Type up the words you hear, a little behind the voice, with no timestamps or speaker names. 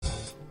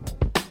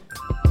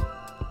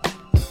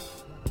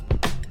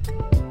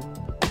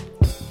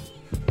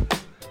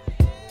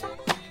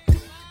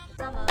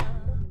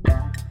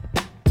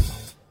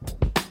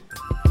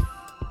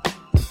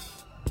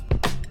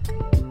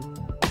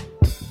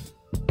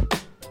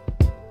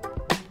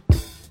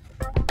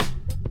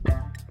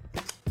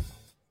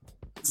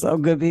What's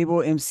up, good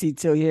people? MC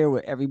Till here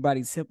with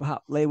everybody's hip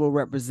hop label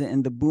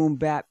representing the Boom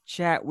Bap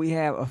Chat. We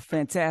have a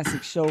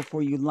fantastic show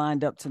for you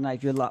lined up tonight.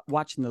 If you're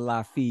watching the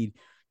live feed,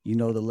 you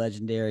know the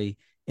legendary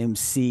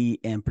MC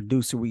and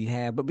producer we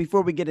have. But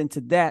before we get into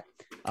that,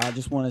 I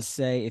just want to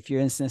say if you're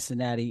in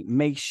Cincinnati,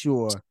 make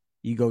sure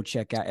you go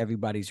check out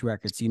Everybody's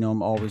Records. You know,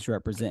 I'm always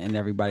representing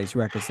Everybody's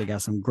Records. They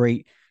got some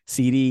great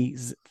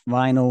CDs,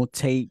 vinyl,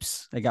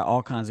 tapes. They got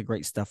all kinds of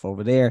great stuff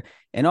over there.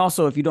 And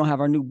also, if you don't have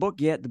our new book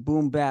yet, the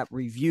Boom Bap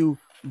Review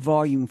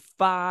Volume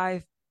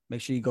 5. Make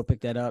sure you go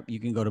pick that up. You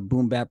can go to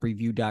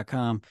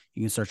boombapreview.com.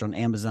 You can search on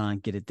Amazon,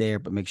 get it there,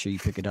 but make sure you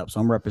pick it up. So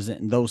I'm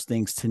representing those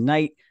things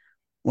tonight.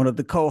 One of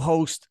the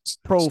co-hosts,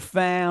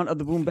 Profound of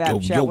the Boom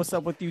Bap Chat. What's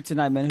up with you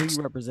tonight, man? Who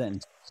you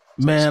representing?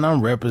 Man,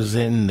 I'm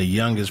representing the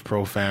youngest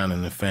Profound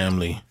in the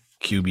family,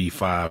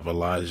 QB5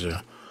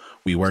 Elijah.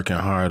 We working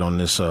hard on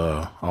this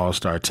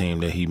all-star team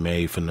that he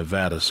made for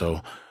Nevada,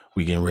 so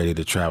we getting ready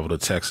to travel to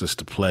Texas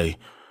to play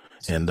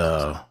and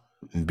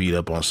beat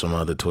up on some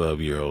other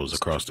 12-year-olds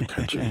across the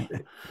country.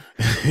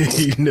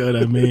 You know what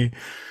I mean?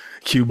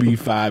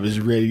 QB5 is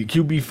ready.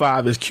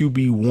 QB5 is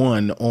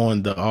QB1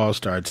 on the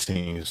all-star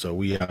team, so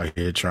we out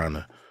here trying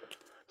to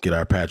get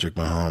our Patrick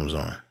Mahomes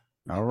on.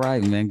 All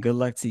right, man. Good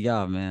luck to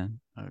y'all, man.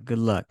 Good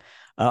luck.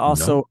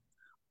 Also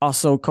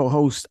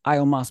co-host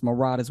Iomas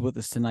Marad is with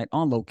us tonight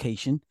on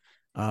location.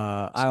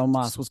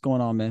 Iomas, what's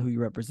going on, man? Who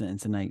you representing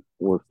tonight?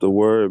 What's the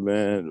word,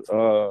 man?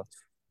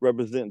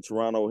 Representing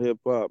Toronto hip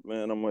hop,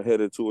 man. I'm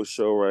headed to a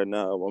show right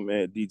now. My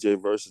man DJ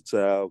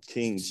Versatile,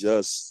 King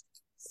Just,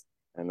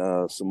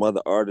 and some other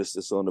artists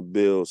that's on the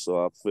bill.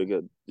 So I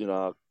figured,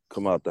 I'll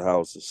come out the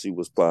house and see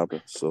what's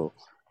popping. So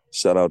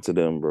shout out to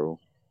them, bro.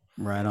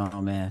 Right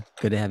on, man.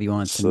 Good to have you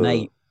on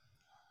tonight.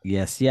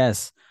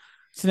 Yes.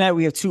 Tonight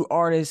we have two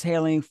artists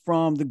hailing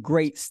from the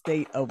great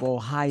state of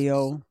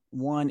Ohio.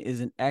 One is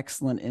an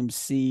excellent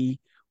MC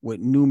with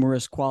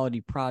numerous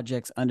quality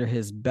projects under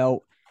his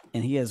belt,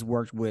 and he has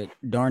worked with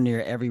darn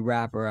near every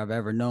rapper I've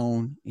ever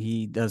known.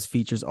 He does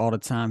features all the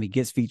time. He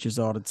gets features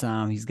all the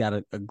time. He's got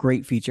a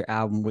great feature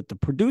album with the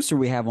producer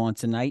we have on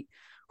tonight,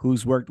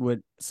 who's worked with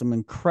some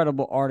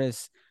incredible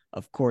artists.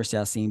 Of course,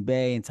 Yasin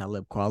Bey and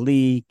Talib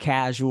Kweli,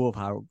 Casual of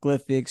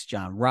Hieroglyphics,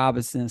 John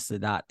Robinson,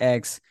 Sadat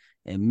X,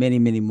 and many,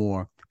 many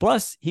more.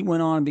 Plus, he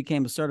went on and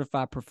became a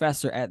certified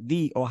professor at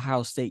the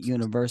Ohio State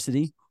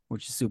University,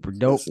 which is super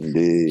dope. Yes,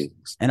 indeed.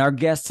 And our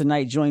guest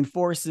tonight joined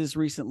forces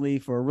recently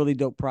for a really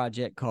dope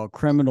project called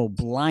Criminal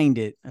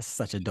Blinded. That's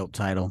such a dope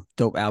title.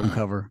 Dope album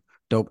cover.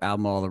 Dope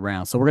album all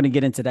around. So we're going to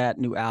get into that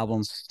new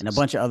album and a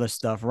bunch of other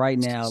stuff right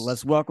now.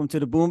 Let's welcome to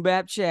the Boom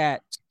Bap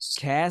Chat,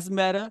 Kaz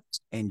Metah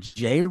and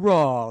Jay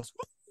Rawls.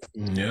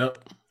 Yep.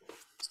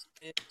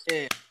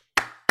 Yeah.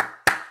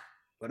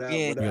 What up?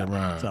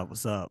 Yeah.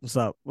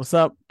 What's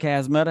up,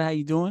 Kaz Metah? How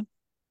you doing?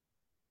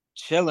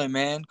 Chilling,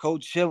 man.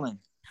 Cold chilling.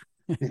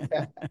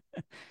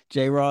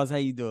 Jay Rawls, how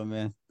you doing,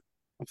 man?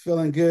 I'm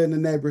feeling good in the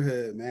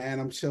neighborhood, man.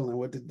 I'm chilling.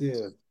 What the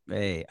deal?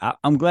 Hey,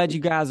 I'm glad you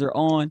guys are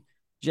on.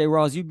 Jay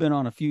Rawls, you've been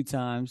on a few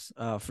times,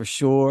 for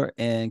sure.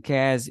 And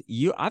Kaz,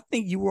 I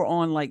think you were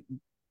on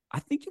I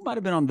think you might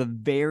have been on the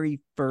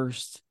very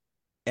first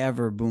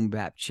ever Boom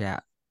Bap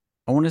Chat.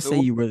 I want to say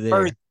you were there.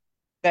 First,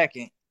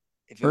 second.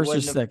 First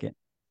or second?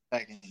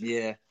 Second,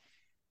 yeah.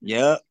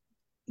 Yep.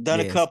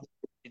 Done a couple.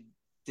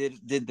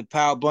 Did the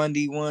Powell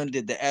Bundy one,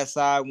 did the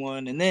SI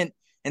one, and then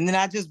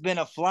I just been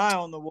a fly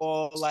on the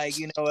wall,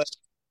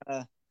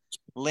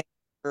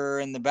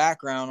 linker in the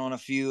background on a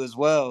few as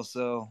well.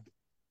 So,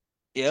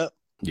 yep.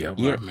 Yeah,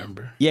 I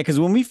remember. Yeah, because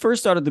when we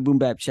first started the Boom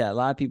Bap Chat, a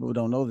lot of people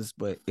don't know this,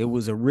 but it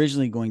was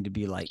originally going to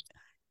be like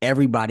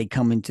everybody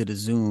come into the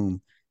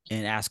Zoom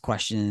and ask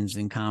questions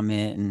and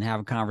comment and have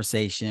a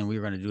conversation. We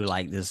were going to do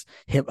like this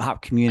hip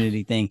hop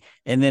community thing.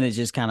 And then it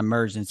just kind of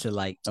merged into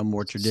like a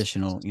more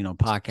traditional,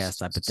 podcast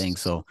type of thing.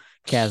 So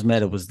Kaz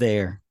Metah was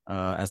there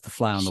as the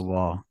fly on the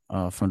wall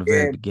from the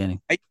very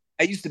beginning. I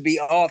used to be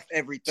off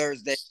every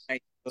Thursday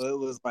night. So it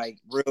was like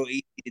real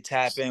easy to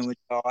tap in with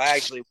y'all. I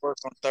actually work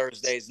on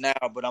Thursdays now,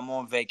 but I'm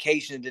on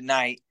vacation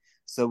tonight.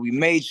 So we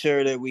made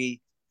sure that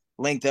we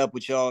linked up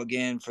with y'all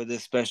again for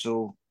this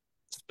special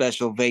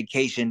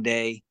vacation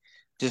day,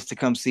 just to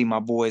come see my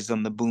boys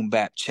on the Boom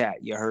Bap Chat.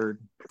 You heard?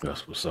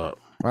 That's what's up.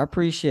 I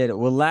appreciate it.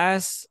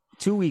 Well,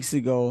 2 weeks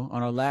ago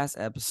on our last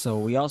episode,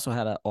 we also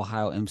had an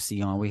Ohio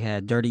MC on. We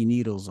had Dirty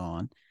Needles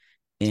on,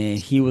 and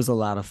he was a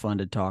lot of fun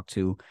to talk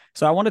to.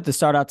 So I wanted to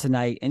start out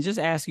tonight and just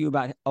ask you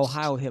about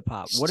Ohio hip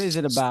hop. What is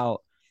it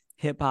about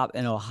hip hop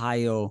in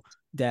Ohio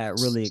that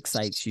really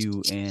excites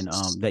you and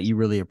that you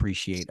really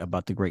appreciate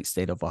about the great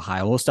state of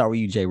Ohio? We'll start with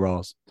you, Jay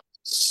Rawls.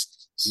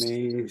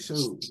 Man,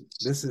 shoot,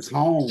 this is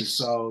home.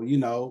 So,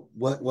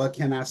 what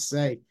can I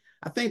say?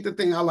 I think the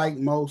thing I like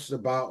most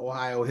about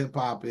Ohio hip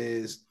hop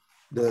is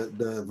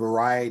the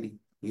variety.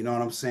 You know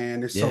what I'm saying?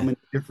 There's so many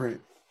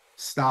different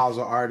styles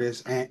of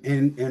artists.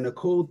 And the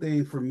cool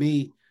thing for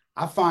me,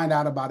 I find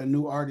out about a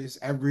new artist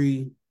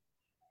every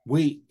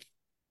week.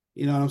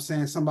 You know what I'm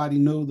saying? Somebody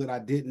new that I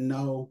didn't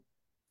know.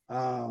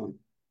 And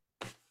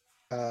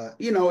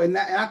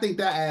I think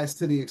that adds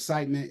to the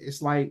excitement.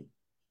 It's like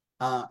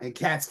and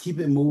cats keep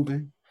it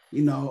moving,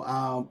 you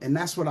know, and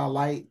that's what I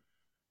like,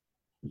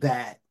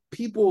 that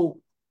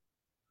people,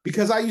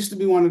 because I used to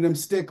be one of them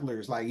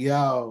sticklers, like,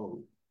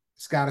 yo,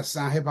 it's gotta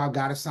sound, hip hop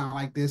gotta sound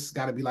like this,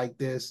 gotta be like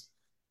this.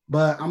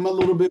 But I'm a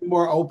little bit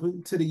more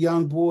open to the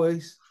young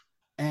boys.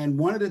 And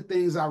one of the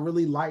things I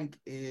really like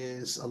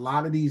is a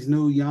lot of these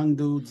new young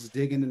dudes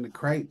digging in the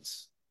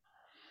crates.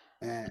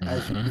 And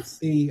as you can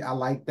see, I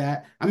like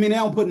that. I mean, they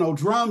don't put no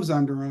drums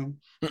under them,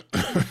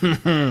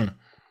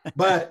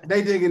 but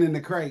they digging in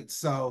the crates.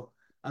 So,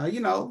 you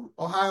know,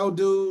 Ohio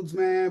dudes,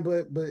 man,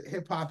 but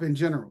hip hop in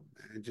general,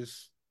 man,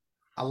 just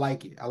I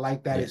like it. I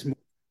like that. Yeah. It's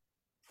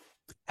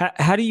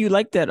How do you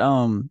like that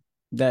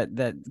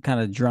that kind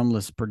of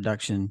drumless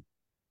production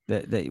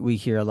that we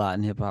hear a lot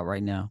in hip hop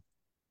right now?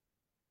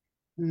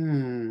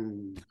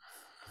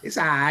 It's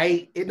all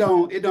right. It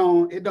don't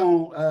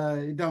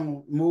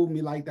move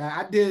me like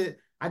that.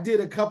 I did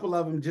a couple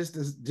of them just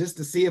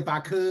to see if I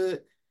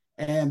could.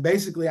 And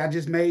basically I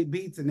just made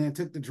beats and then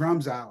took the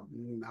drums out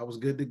and I was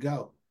good to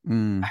go.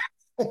 I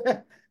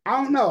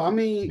don't know. I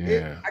mean,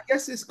 I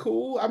guess it's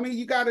cool. I mean,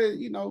 you gotta,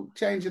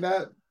 change it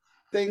up.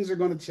 Things are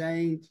gonna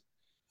change.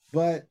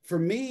 But for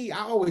me,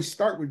 I always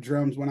start with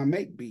drums when I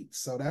make beats.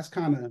 So that's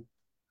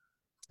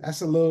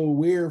a little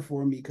weird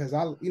for me because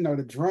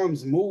the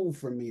drums move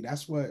for me.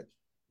 That's what.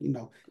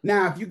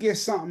 Now, if you get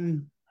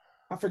something,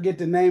 I forget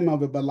the name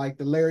of it, but like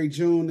the Larry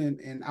June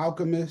and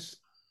Alchemist.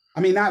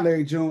 I mean, not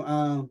Larry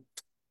June.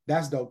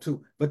 That's dope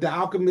too. But the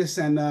Alchemist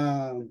and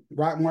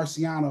Rock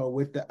Marciano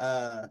with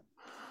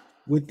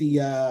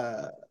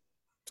the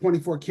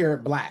 24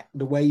 karat black,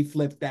 the way he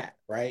flipped that,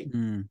 right?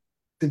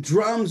 The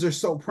drums are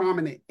so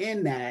prominent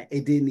in that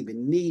it didn't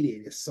even need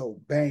it. It's so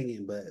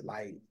banging, but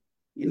like,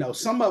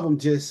 some of them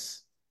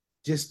just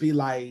be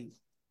like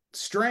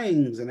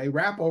strings and they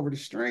rap over the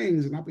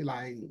strings, and I'll be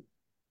like,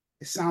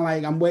 it sound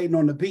like I'm waiting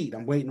on the beat.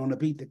 I'm waiting on the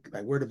beat to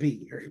like where the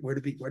beat, where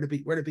the beat, where the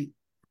beat, where the beat.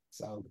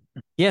 So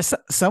yes,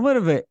 some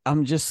of it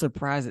I'm just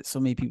surprised that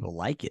so many people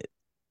like it.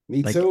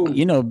 Me like, too.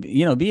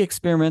 Be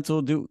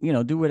experimental, do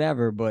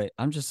whatever, but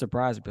I'm just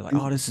surprised to be like,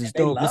 oh, this is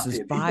dope, this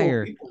is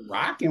fire. People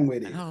rocking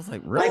with it. And I was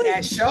like, really? Like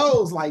at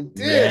shows like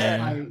this.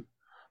 Yeah. Like,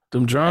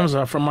 them drums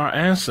are from our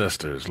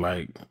ancestors.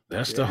 Like,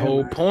 that's the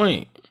whole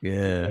point.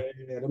 Yeah,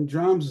 them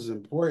drums is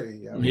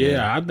important. Yo.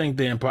 Yeah, I think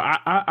they're important.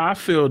 I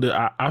feel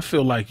that I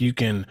feel like you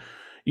can,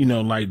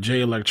 like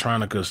Jay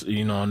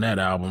Electronica, on that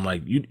album,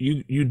 like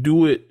you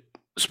do it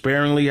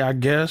sparingly, I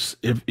guess,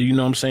 if you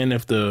know what I'm saying,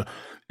 if the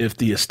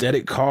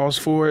aesthetic calls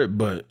for it,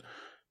 but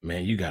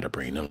man, you got to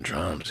bring them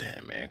drums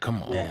in, man.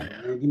 Come on,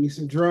 man. Give me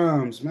some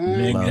drums,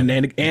 man.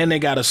 And they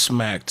got to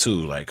smack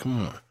too. Like,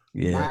 come on.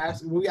 Yeah.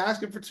 We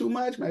asking for too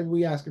much? Maybe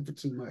we asking for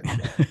too much.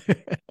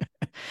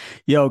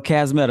 Yo,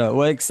 Metah,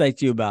 what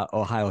excites you about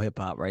Ohio hip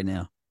hop right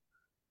now?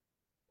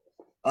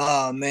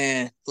 Oh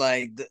man,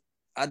 like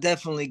I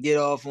definitely get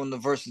off on the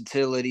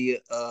versatility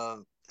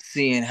of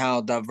seeing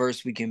how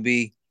diverse we can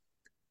be.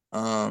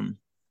 You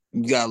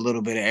got a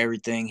little bit of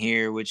everything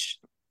here, which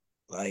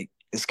like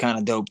it's kind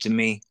of dope to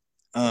me.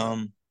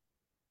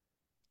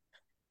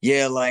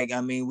 Yeah, like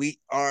I mean, we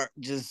are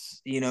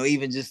just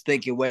even just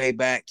thinking way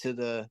back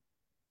to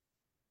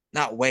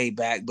not way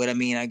back, but I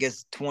mean, I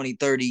guess 20,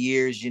 30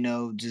 years,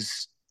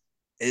 just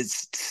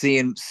it's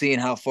seeing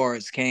how far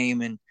it's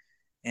came and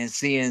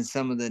seeing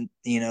some of the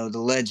the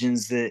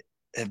legends that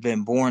have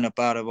been born up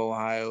out of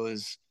Ohio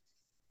it's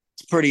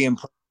pretty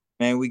impressive,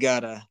 man. We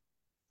got a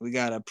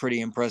pretty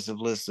impressive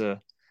list of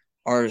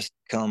artists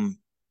come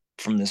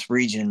from this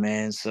region,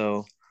 man.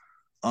 So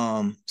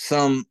some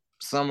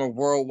are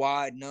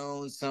worldwide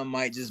known, some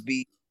might just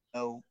be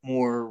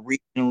more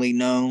regionally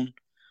known.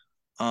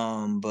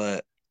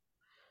 But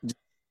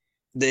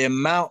the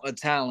amount of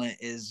talent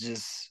is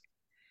just,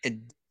 it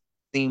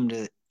seemed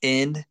to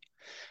end.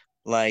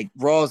 Like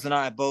Rawls and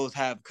I both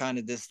have kind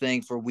of this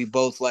thing for, we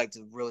both like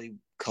to really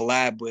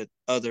collab with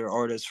other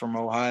artists from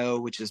Ohio,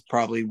 which is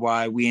probably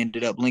why we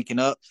ended up linking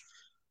up.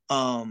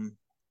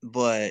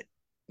 But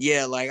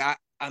yeah, like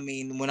I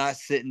mean, when I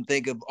sit and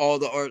think of all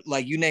the art,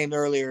 like you named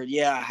earlier,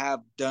 yeah, I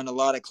have done a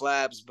lot of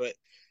collabs, but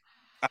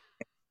I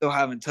still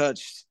haven't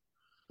touched,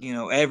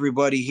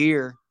 everybody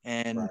here.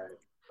 And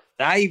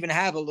I even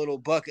have a little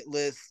bucket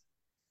list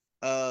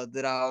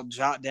that I'll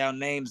jot down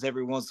names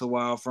every once in a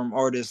while from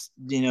artists,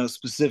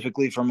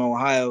 specifically from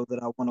Ohio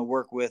that I want to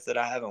work with that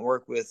I haven't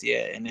worked with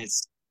yet. And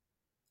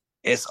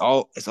it's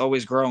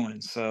always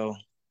growing. So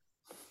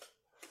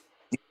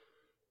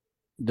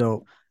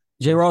dope.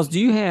 J. Rawls, do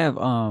you have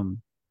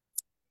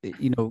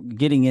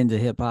getting into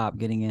hip hop,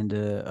 getting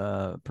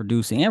into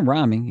producing and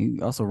rhyming,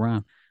 you also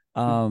rhyme.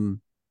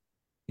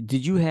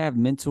 Did you have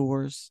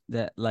mentors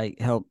that like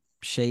help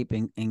shape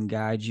and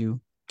guide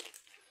you?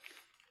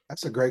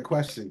 That's a great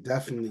question.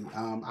 Definitely.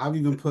 I've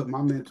even put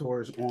my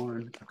mentors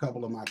on a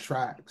couple of my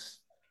tracks.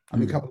 I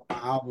mean, a couple of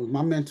my albums.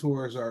 My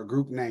mentors are a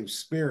group named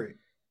Spirit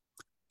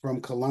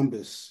from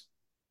Columbus.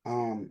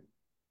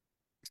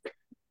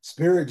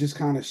 Spirit just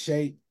kind of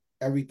shaped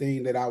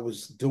everything that I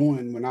was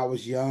doing when I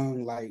was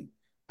young. Like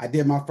I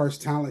did my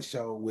first talent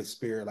show with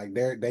Spirit. Like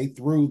they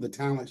threw the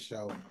talent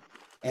show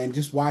And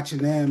just watching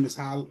them is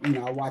how,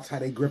 I watch how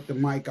they grip the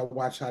mic. I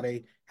watch how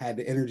they had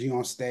the energy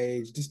on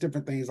stage, just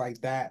different things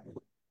like that.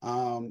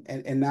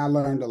 And I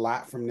learned a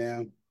lot from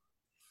them.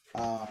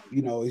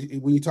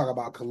 When you talk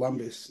about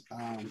Columbus,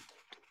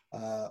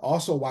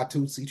 also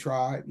Watusi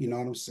tribe, you know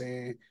what I'm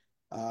saying?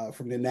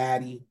 From the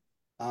Natty,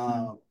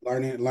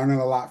 learning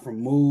a lot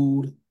from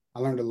Mood. I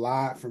learned a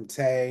lot from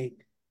Tay,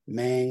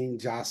 Maine,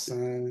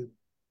 Jocelyn,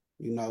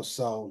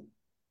 so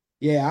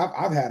yeah,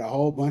 I've had a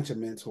whole bunch of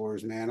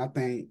mentors, man. I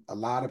think a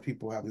lot of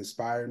people have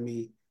inspired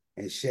me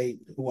and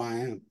shaped who I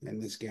am in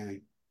this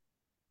game.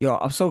 Yo,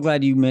 I'm so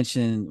glad you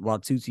mentioned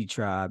Watusi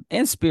Tribe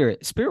and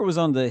Spirit. Spirit was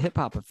on the Hip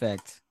Hop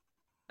Effect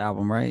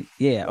album, right?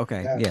 Yeah,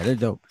 okay. Yeah, they're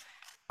dope.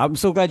 I'm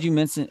so glad you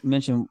mentioned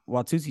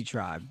Watusi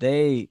Tribe.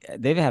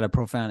 They've had a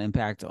profound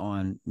impact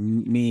on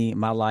me,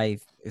 my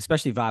life,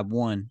 especially Vibe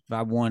One.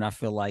 Vibe One, I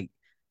feel like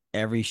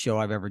every show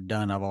I've ever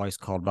done, I've always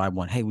called Vibe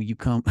One. Hey, will you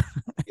come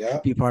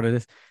be a part of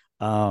this?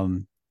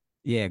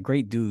 Yeah,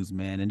 great dudes,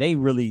 man. And they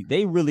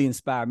really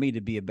inspired me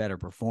to be a better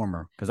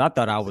performer because I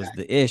thought I was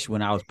the ish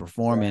when I was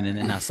performing, and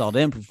then I saw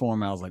them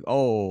perform. I was like,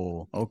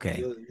 oh,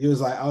 okay. You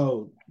was like,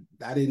 oh,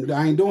 I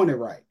ain't doing it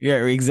right.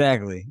 Yeah,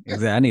 exactly.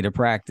 I need to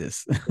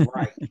practice.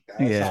 Right.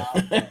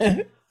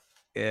 Yeah.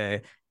 Yeah.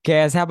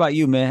 Kaz, how about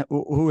you, man?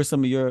 Who are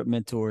some of your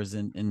mentors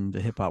in the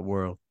hip hop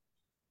world?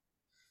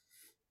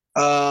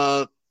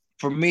 For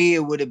me, it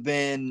would have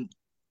been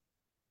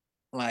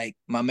like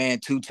my man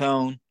Two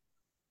Tone,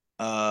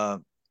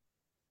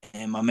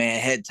 and my man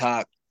Head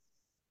Talk.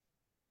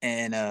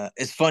 And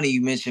it's funny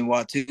you mentioned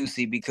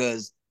Watusi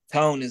because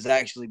Tone is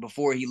actually,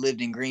 before he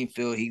lived in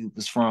Greenfield, he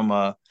was from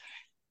a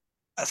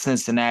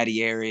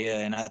Cincinnati area,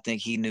 and I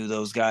think he knew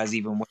those guys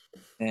even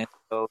then.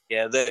 So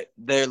yeah,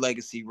 their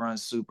legacy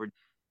runs super.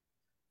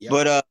 Yep.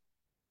 But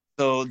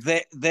so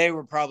they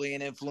were probably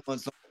an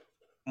influence.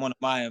 One of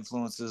my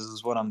influences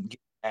is what I'm getting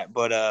at.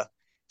 But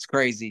it's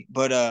crazy.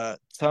 But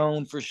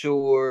Tone for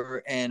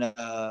sure, and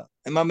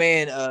my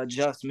man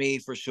Just Me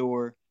for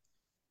sure.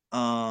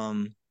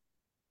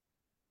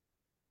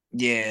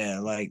 Yeah,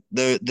 like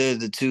they're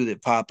the two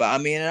that pop out.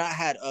 I mean, and I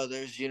had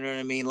others, you know what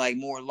I mean, like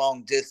more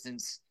long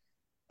distance,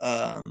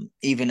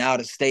 even out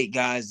of state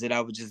guys that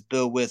I would just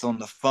build with on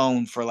the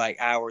phone for like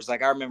hours.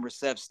 Like I remember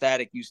Seth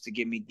Static used to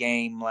give me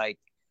game like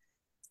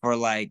for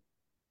like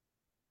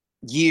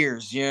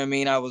years, you know what I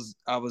mean? I was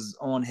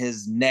on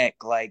his neck,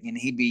 like, and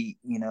he'd be,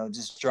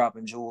 just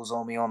dropping jewels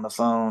on me on the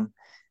phone.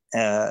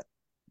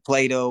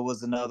 Plato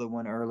was another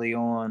one early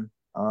on.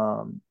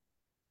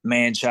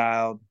 Man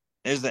Child.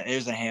 There's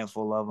a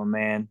handful of them,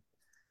 man.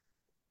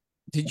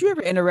 Did you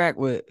ever interact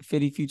with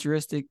 50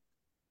 Futuristic?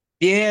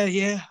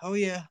 Yeah. Oh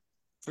yeah,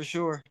 for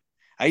sure.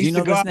 I Do you used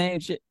know to go this out, name?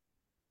 Shit.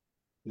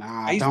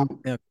 Nah, I don't.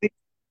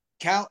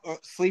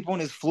 sleep on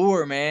his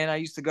floor, man. I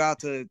used to go out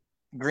to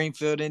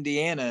Greenfield,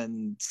 Indiana,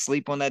 and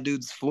sleep on that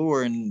dude's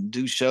floor and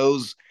do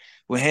shows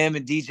with him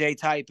and DJ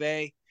Type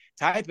A.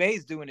 Type A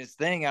is doing his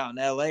thing out in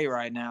LA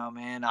right now,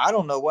 man. I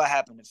don't know what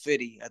happened to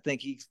Fitty. I think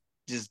he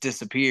just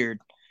disappeared.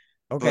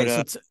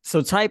 Okay,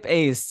 so Type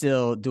A is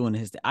still doing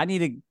his thing. I need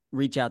to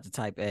reach out to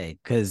Type A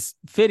because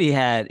Fitty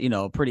had,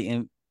 a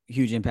pretty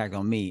huge impact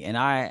on me, and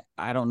I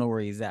don't know where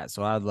he's at,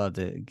 so I'd love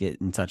to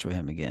get in touch with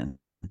him again.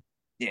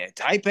 Yeah,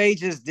 Type A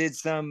just did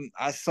some.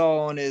 I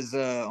saw on his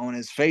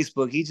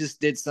Facebook. He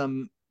just did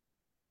some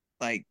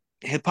like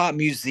hip hop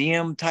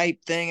museum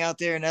type thing out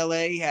there in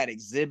LA. He had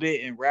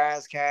Exhibit and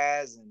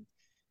Razzcast, and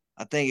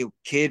I think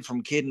Kid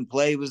from Kid and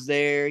Play was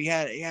there. He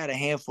had a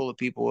handful of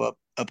people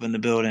up in the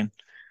building.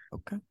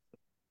 Okay.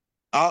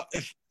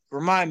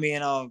 Remind me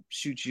and I'll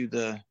shoot you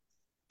the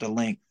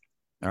link.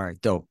 All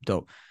right, dope.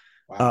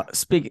 Wow.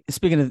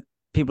 Speaking of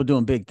people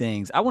doing big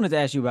things, I wanted to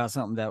ask you about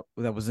something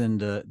that was in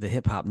the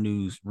hip hop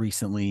news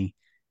recently.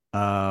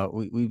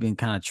 We've been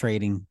kind of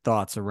trading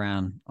thoughts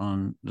around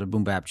on the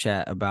Boom Bap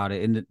chat about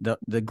it, and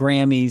the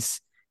Grammys.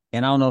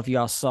 And I don't know if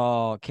y'all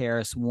saw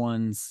Karis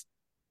One's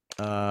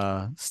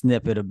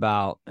snippet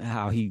about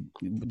how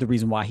the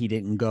reason why he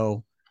didn't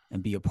go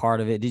and be a part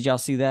of it. Did y'all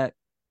see that?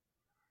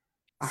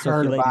 I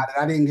heard about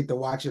it. I didn't get to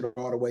watch it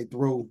all the way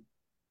through.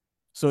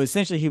 So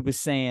essentially he was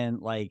saying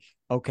like,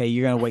 okay,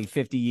 you're going to wait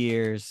 50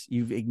 years.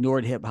 You've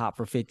ignored hip hop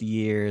for 50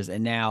 years.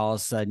 And now all of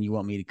a sudden you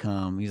want me to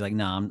come. He's like,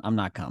 no, I'm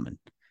not coming.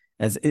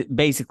 That's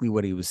basically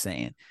what he was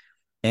saying.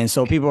 And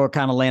so people are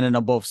kind of landing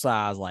on both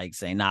sides, like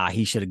saying, nah,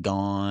 he should have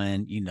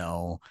gone.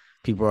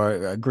 People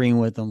are agreeing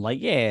with him. Like,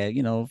 yeah,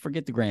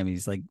 forget the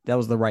Grammys. Like that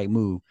was the right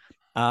move.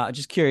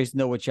 Just curious to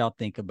know what y'all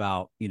think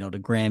about, the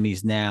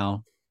Grammys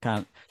now,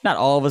 kind of not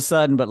all of a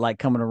sudden, but like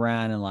coming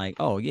around and like,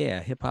 oh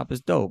yeah, hip hop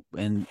is dope.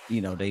 And,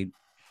 they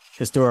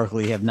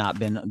historically have not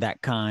been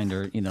that kind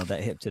or,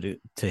 that hip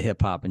to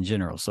hip hop in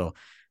general. So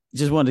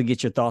just wanted to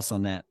get your thoughts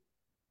on that.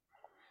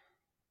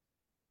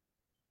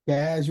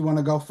 Gaz, you want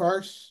to go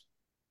first?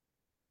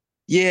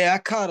 Yeah, I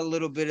caught a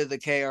little bit of the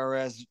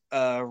KRS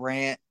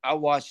rant. I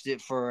watched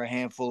it for a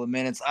handful of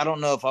minutes. I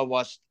don't know if I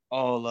watched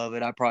all of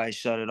it. I probably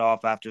shut it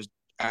off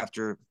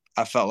after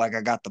I felt like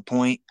I got the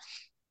point.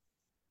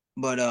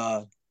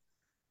 But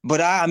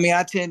But I mean,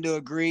 I tend to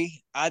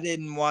agree. I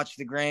didn't watch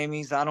the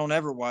Grammys. I don't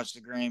ever watch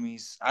the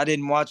Grammys. I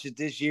didn't watch it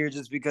this year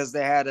just because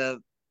they had a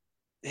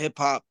hip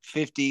hop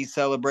 50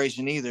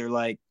 celebration either.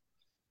 Like,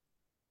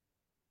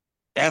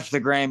 F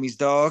the Grammys,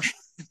 dog.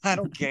 I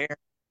don't care.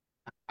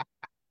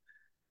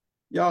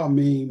 Y'all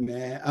mean,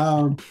 man.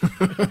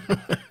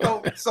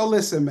 So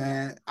listen,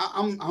 man.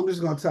 I'm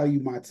just gonna tell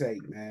you my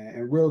take, man.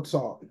 And real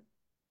talk.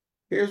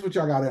 Here's what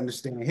y'all gotta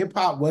understand. Hip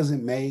hop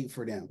wasn't made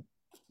for them,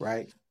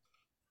 right?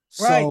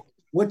 Right. So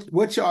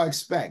what y'all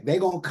expect? They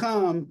gonna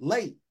come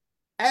late.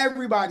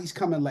 Everybody's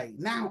coming late.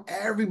 Now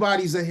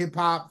everybody's a hip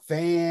hop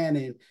fan,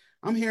 and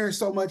I'm hearing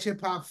so much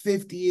hip hop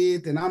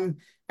 50th, and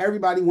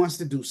everybody wants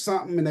to do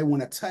something and they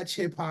want to touch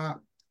hip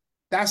hop.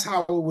 That's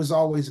how it was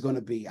always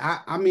gonna be.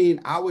 I mean,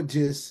 I would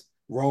just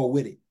roll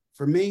with it.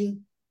 For me,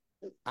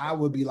 I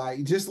would be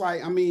like, just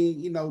like, I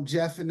mean,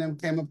 Jeff and them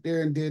came up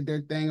there and did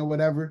their thing or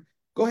whatever.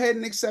 Go ahead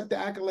and accept the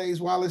accolades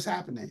while it's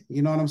happening.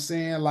 You know what I'm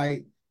saying?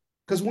 Like,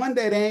 because one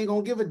day they ain't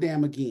gonna give a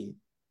damn again,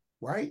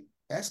 right?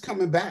 That's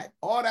coming back.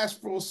 All that's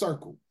full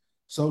circle.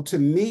 So to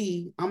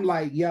me, I'm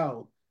like,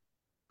 yo,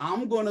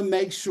 I'm gonna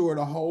make sure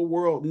the whole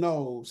world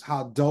knows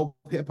how dope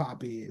hip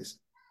hop is,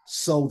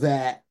 so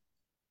that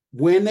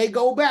when they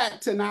go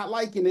back to not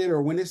liking it,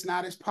 or when it's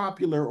not as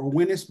popular, or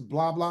when it's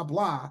blah blah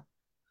blah,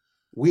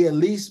 we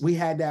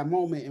had that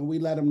moment and we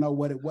let them know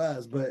what it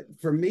was. But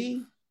for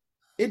me,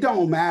 it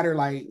don't matter,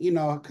 like,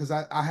 because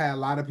I had a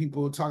lot of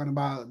people talking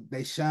about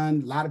they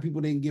shunned. A lot of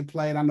people didn't get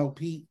played. I know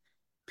Pete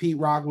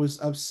Rock was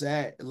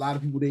upset. A lot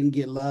of people didn't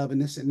get love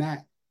and this and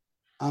that.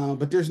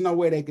 But there's no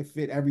way they could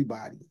fit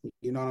everybody.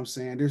 You know what I'm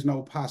saying? There's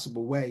no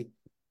possible way.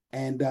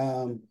 And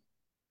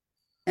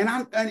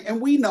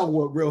we know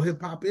what real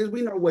hip hop is.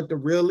 We know what the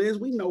real is.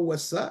 We know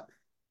what's up.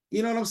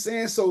 You know what I'm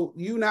saying? So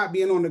you not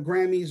being on the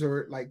Grammys,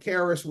 or like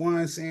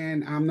KRS-One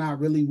saying I'm not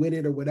really with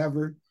it or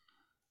whatever,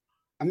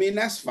 I mean,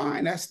 that's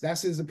fine.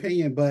 That's his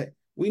opinion, but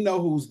we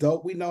know who's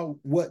dope. We know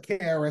what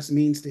KRS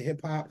means to hip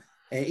hop,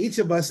 and each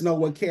of us know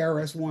what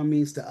KRS-One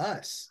means to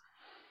us.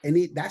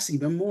 And that's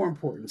even more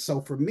important.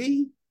 So for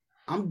me,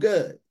 I'm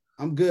good.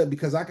 I'm good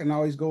because I can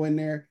always go in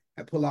there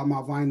and pull out my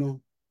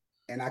vinyl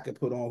and I can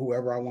put on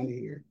whoever I want to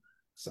hear.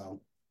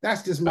 So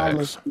that's just my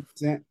little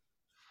percent.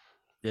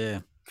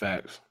 Yeah.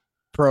 Facts.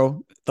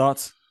 Pro,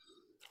 thoughts?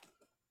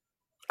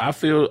 I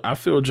feel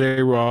J.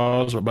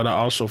 Rawls, but I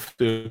also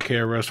feel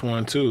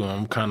KRS-One too.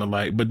 I'm kind of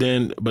like, but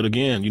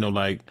again,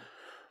 like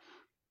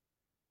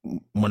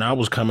when I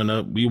was coming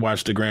up, we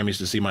watched the Grammys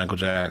to see Michael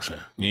Jackson.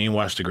 You ain't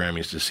watch the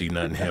Grammys to see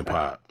nothing hip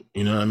hop.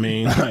 You know what I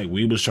mean? Like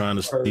we was trying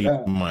to see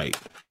Mike.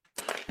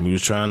 We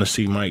was trying to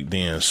see Mike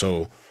then.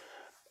 So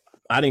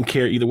I didn't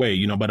care either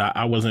way, but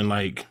I wasn't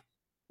like,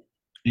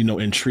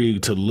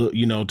 intrigued to look,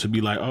 to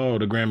be like, oh,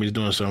 the Grammys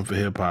doing something for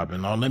hip hop,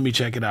 and let me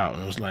check it out.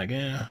 And it was like,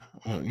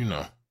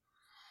 well,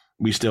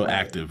 we still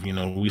active,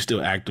 we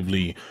still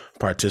actively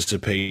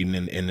participating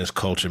in this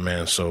culture,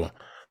 man. So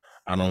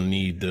I don't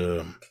need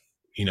the,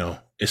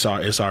 it's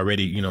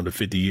already, the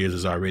 50 years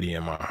is already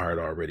in my heart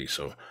already.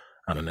 So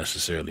I don't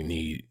necessarily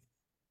need,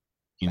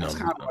 That's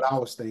kind of what I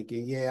was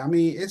thinking. Yeah, I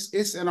mean,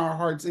 it's in our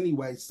hearts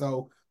anyway.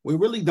 So we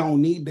really don't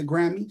need the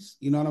Grammys.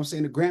 You know what I'm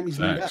saying? The Grammys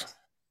need us.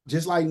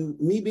 Just like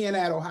me being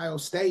at Ohio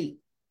State,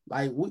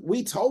 like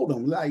we told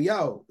them, like,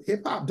 yo,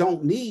 hip hop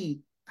don't need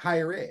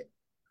higher ed,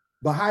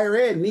 but higher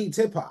ed needs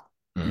hip hop.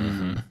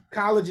 Mm-hmm.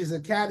 Colleges,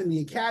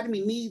 academy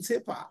needs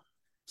hip hop.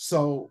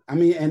 So I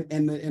mean,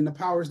 and the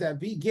powers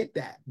that be get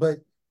that, but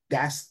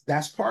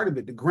that's part of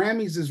it. The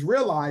Grammys is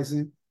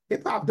realizing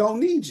hip hop don't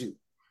need you,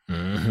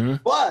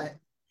 but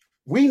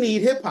we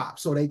need hip hop,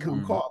 so they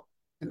come call,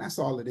 and that's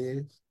all it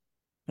is.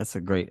 That's a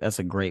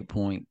great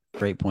point.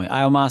 Great point.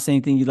 Iomas,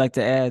 anything you'd like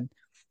to add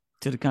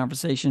to the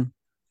conversation?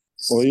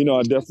 Well,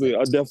 I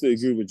definitely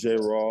agree with Jay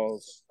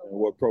Rawls and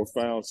what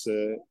Profound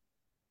said.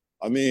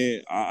 I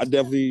mean, I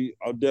definitely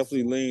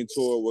lean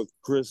toward what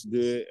Chris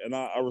did, and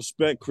I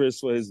respect Chris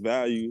for his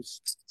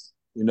values.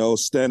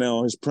 Standing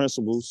on his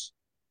principles.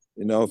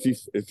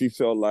 If he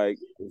felt like,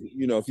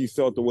 if he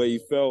felt the way he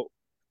felt,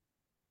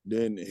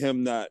 then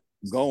him not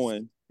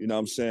going, what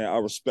I'm saying, I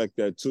respect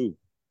that too.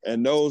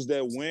 And those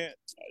that went,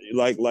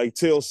 like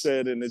Till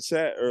said in the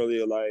chat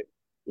earlier, like,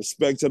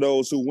 respect to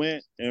those who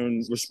went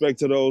and respect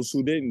to those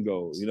who didn't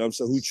go. You know what I'm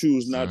saying? Who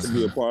choose not to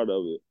be a part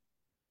of it.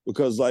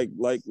 Because like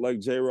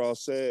J.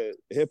 Ross said,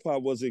 hip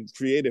hop wasn't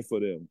created for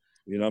them.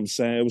 You know what I'm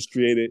saying? It was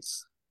created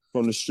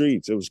from the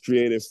streets. It was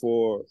created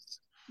for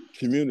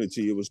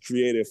community. It was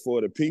created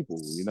for the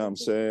people. You know what I'm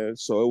saying?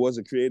 So it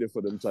wasn't created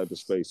for them type of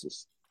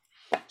spaces.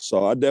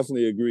 So I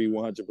definitely agree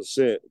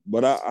 100%.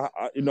 But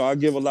I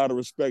give a lot of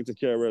respect to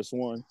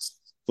KRS-One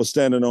for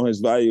standing on his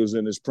values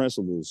and his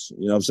principles.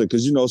 You know what I'm saying?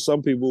 Because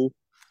some people,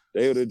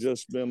 they would have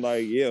just been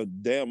like, yeah,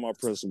 damn my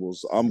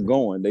principles. I'm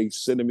going. They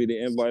sending me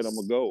the invite, I'm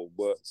going to go.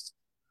 But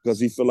because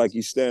he feel like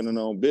he's standing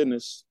on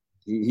business,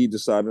 he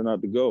decided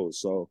not to go.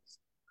 So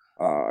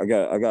I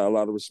got a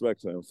lot of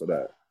respect for him for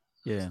that.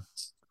 Yeah.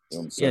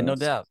 Yeah, no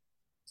doubt.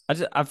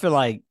 I feel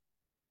like,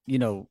 I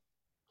don't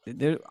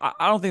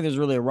think there's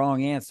really a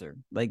wrong answer.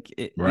 Like,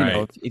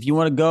 right. If you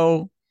want to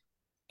go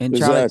and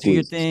try to do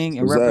your Exactly. thing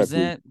and Exactly.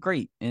 represent,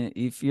 great. And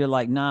if you're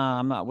like, nah,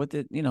 I'm not with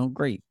it,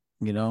 great,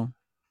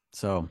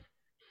 So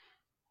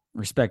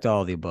respect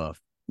all of the above.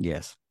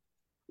 Yes.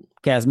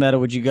 Kaz Meta,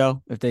 would you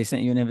go if they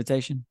sent you an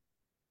invitation?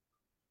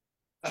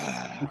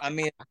 I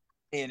mean,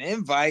 an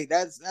invite,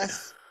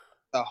 that's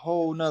a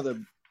whole nother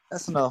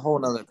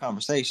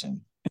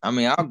conversation. I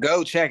mean, I'll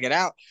go check it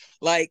out.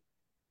 Like,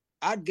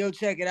 I'd go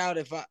check it out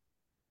if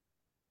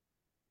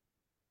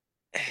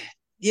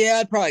yeah,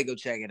 I'd probably go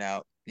check it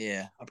out.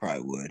 Yeah, I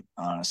probably would,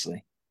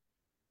 honestly.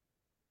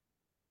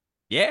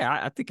 Yeah,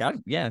 I think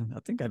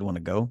I'd want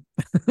to go.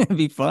 It'd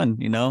be fun,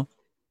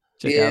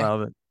 check out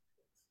all of it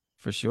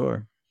for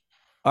sure.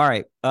 All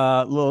right,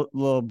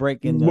 little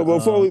break in the.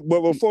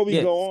 Before we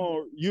yeah. go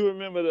on, you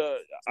remember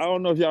I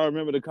don't know if y'all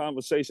remember the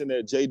conversation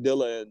that Jay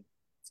Dilla and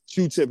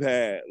Q-Tip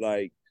had.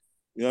 Like,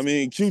 you know what I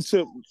mean?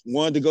 Q-Tip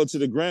wanted to go to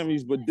the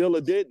Grammys, but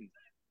Dilla didn't.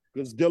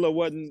 Because Dilla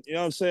wasn't, you know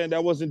what I'm saying?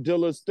 That wasn't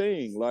Dilla's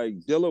thing. Like,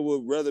 Dilla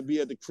would rather be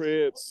at the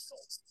crib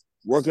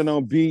working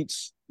on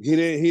beats. He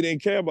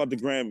didn't care about the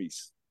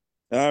Grammys.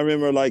 And I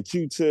remember like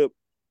Q-Tip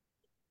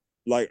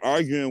like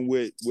arguing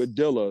with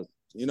Dilla.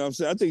 You know what I'm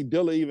saying? I think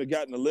Dilla even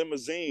got in the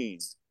limousine.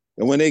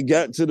 And when they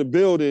got to the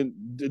building,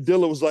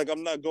 Dilla was like,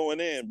 I'm not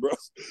going in, bro.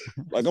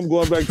 Like, I'm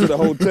going back to the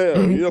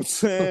hotel. You know what I'm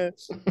saying?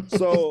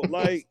 So,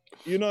 like,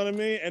 you know what I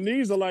mean? And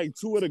these are like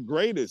two of the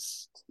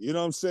greatest, you know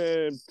what I'm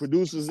saying?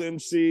 Producers,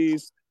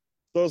 MCs.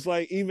 So it's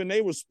like, even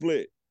they were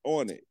split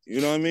on it.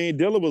 You know what I mean?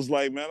 Dilla was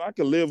like, man, I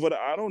can live with it.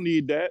 I don't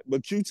need that.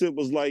 But Q-Tip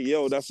was like,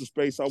 yo, that's the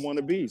space I want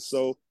to be.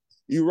 So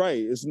you're right.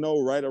 It's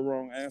no right or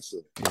wrong answer.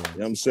 You know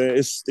what I'm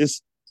saying?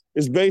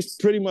 It's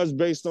pretty much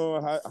based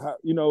on how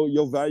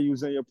your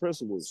values and your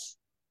principles,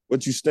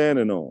 what you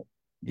standing on.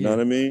 You know what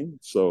I mean?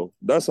 So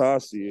that's how I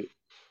see it.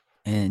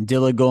 And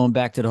Dilla going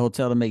back to the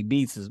hotel to make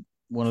beats is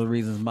one of the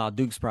reasons Miles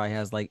Dukes probably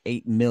has like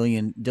 8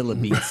 million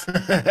Dilla beats.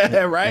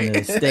 Right? In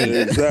the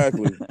state.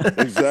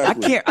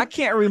 Exactly. I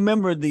can't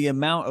remember the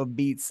amount of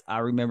beats I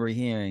remember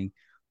hearing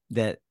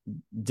that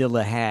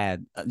Dilla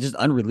had, just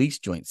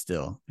unreleased joints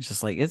still. It's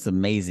just like, it's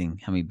amazing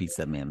how many beats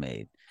that man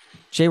made.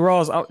 Jay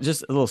Rawls,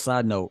 just a little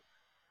side note.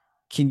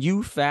 Can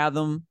you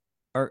fathom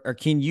or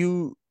can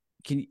you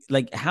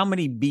like, how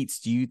many beats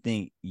do you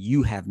think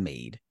you have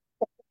made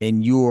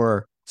in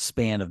your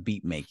span of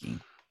beat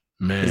making?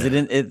 Man, is it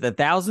in the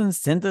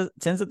thousands, tens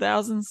of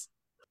thousands?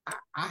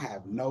 I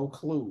have no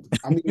clue.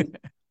 I mean,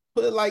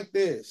 put it like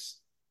this.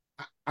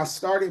 I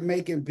started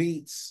making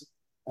beats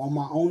on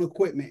my own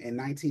equipment in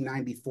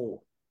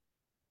 1994.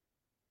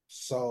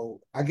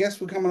 So I guess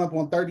we're coming up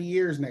on 30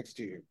 years next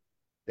year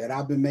that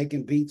I've been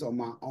making beats on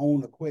my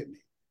own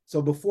equipment.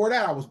 So before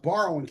that, I was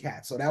borrowing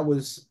cats. So that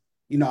was,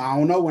 I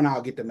don't know when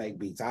I'll get to make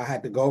beats. I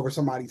had to go over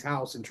somebody's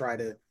house and try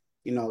to,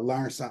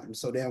 learn something.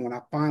 So then when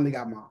I finally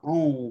got my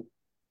own,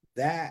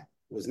 that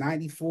was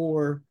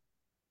 94.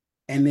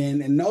 And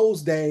then in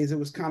those days, it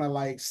was kind of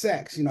like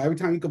sex. Every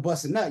time you could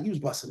bust a nut, you was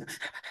busting it.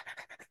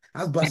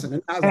 I was busting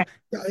it. I was like,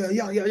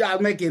 yo, I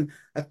was making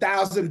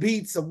 1,000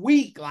 beats a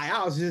week. Like,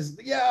 I was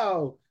just,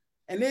 yo.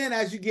 And then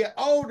as you get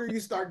older, you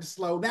start to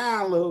slow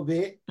down a little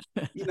bit.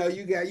 You got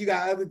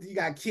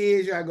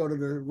kids, you gotta go to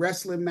the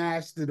wrestling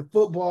match, to the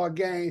football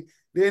game.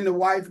 Then the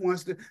wife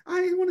wants to,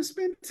 I didn't want to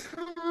spend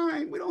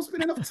time. We don't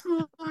spend enough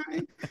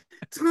time.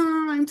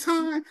 Time.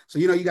 So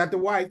you got the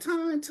wife,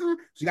 time. So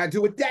you gotta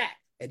do with that.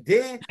 And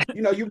then,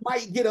 you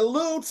might get a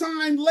little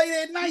time late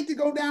at night to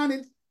go down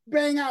and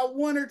bang out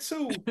 1 or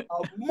 2 a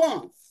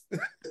month.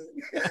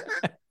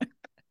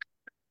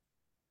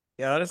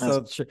 Yeah, that's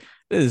so true.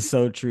 This is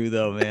so true,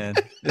 though, man.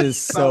 This is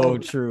so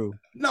true.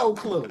 No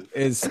clue.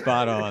 It's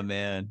spot on,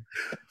 man.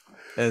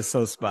 It's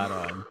so spot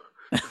on.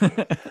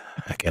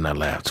 I cannot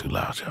laugh too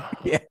loud, y'all.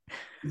 Yeah.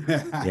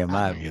 Yeah,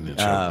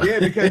 yeah,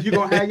 because you're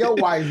gonna have your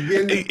wife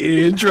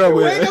in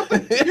trouble.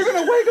 You're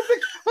gonna wake up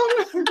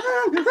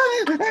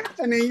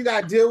and then you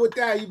gotta deal with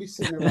that. You be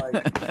sitting there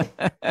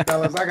like,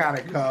 fellas, I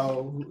gotta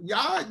go.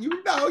 Y'all,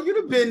 you'd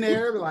have been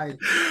there, like,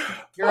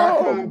 here I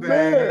come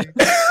back.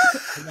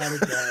 I gotta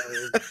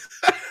go.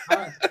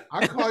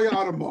 I'll call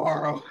y'all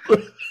tomorrow.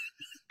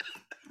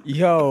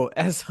 Yo,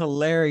 that's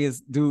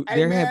hilarious, dude.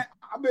 Hey,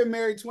 I've been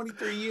married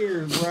 23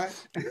 years, bro.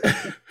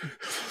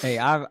 Hey,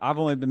 I've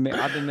been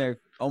married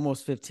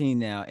almost 15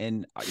 now,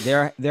 and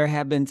there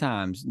have been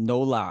times, no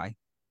lie,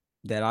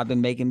 that I've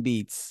been making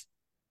beats,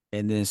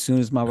 and then as soon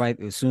as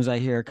I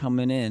hear her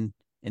coming in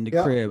the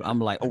crib, I'm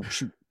like, oh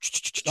shoot,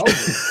 run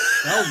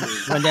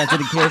down to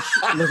the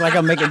kitchen. Look like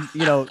I'm making,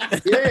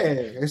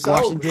 it's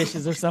washing over.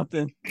 Dishes or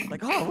something.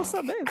 Like, oh, what's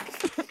up, babe?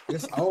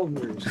 It's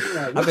over.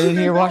 Like, I've been in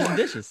here washing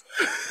dishes.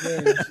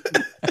 Yeah,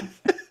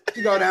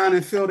 you go down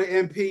and fill the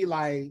MP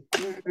like,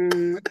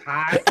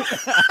 hi.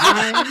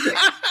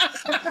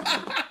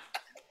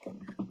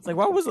 It's like,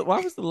 why was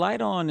the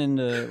light on and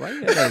why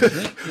you got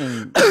that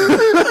drink?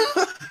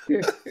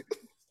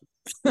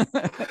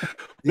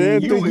 They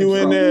Then think you in you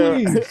in there.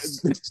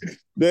 trouble.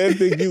 They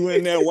think you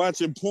in there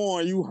watching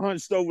porn. You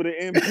hunched over the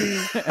MP.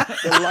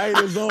 The light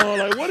is on.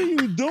 Like, what are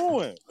you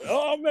doing?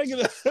 Oh, I'm making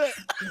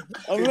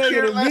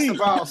Care a less beat.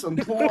 about some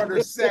porn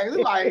or sex. They're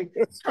like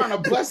trying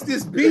to bust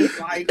this beat.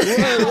 Like,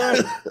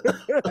 Right.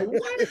 like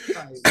what?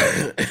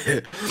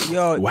 Like,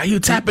 Yo, why you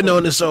tapping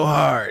on it so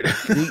hard?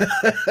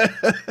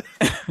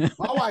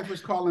 my wife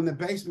was calling the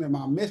basement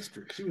my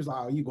mistress. She was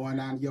like, "Oh, you going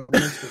down to your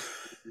mistress?"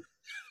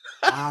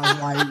 I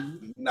was like,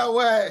 "You know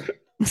what?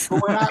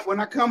 But when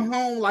I come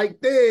home like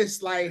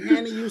this, like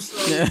handing you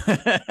some,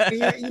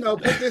 you know,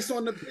 put this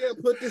on the bill,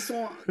 put this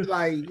on,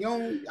 like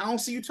I don't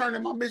see you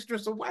turning my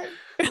mistress away."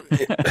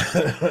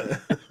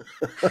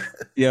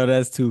 Yo,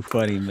 that's too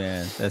funny,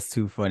 man. That's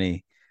too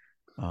funny.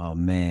 Oh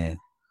man,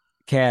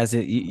 Kaz,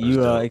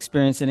 you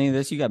experienced any of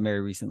this? You got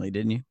married recently,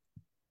 didn't you?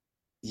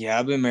 Yeah,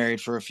 I've been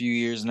married for a few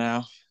years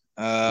now.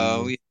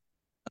 I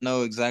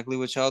know exactly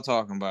what y'all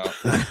talking about.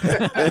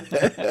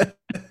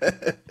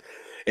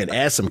 And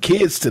add some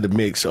kids to the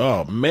mix.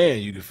 Oh man,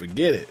 you can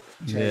forget it.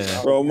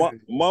 Yeah, Bro,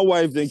 my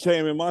wife then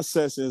came in my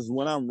sessions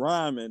when I'm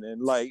rhyming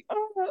and like,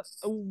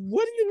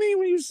 what do you mean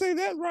when you say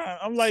that rhyme?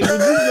 I'm like, would you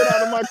get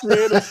out of my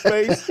creative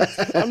space?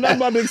 I'm not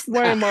about to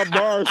explain my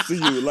bars to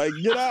you. Like,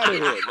 get out of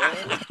here,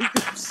 man. Like you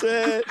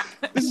said,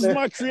 this is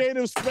my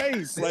creative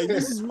space. Like,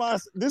 this is my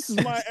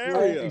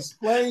area.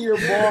 Explain your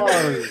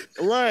bars.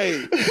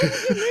 Right. What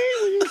do you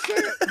mean when you say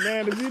it?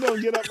 Man, if you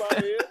don't get up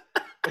out here.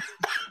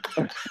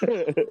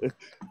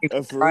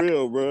 For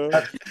real, bro.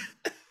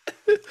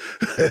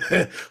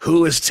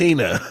 Who is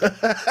Tina?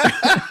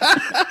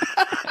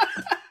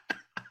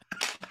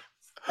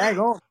 Hang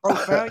on,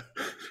 profound.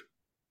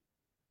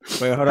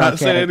 wait, hold on.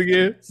 Say it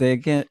again. Say it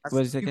again.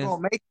 What is it? You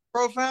gonna make it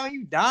profound?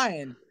 You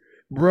dying?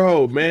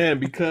 Bro, man,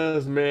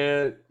 because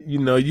man, you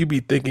know, you be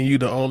thinking you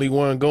the only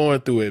one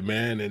going through it,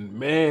 man, and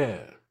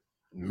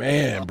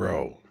man,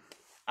 bro.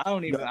 I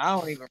don't even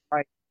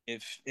write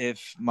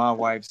if my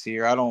wife's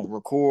here. I don't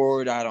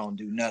record. I don't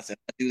do nothing.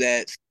 I do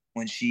that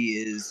when she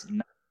is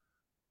not.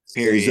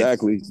 Period.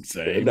 Exactly.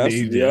 Same That's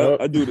need, yeah.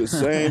 I do the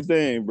same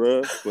thing,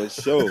 bro. For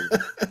sure.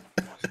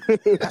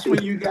 That's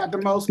when you got the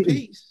most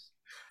peace.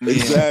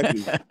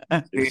 Exactly.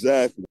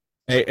 Exactly.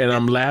 Hey, and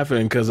I'm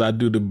laughing because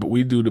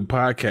we do the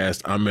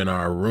podcast. I'm in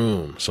our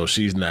room, so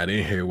she's not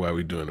in here while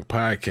we doing the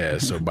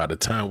podcast. So by the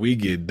time we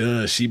get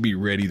done, she be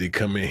ready to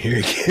come in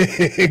here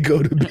and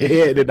go to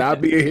bed, and I'll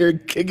be in here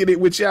kicking it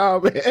with y'all,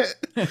 man.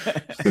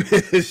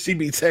 She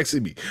be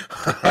texting me,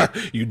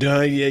 "You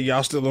done? Yeah,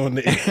 y'all still on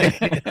the?"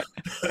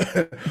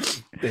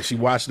 Then she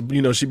watched,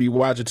 she be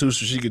watching too,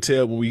 so she could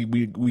tell when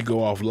we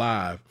go off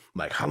live.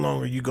 Like, how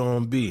long are you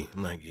gonna be?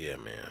 I'm like, yeah,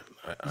 man.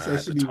 You say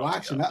she be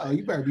watching.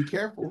 You better be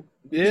careful.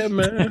 Yeah,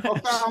 man.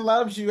 Profound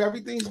loves you.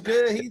 Everything's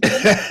good. He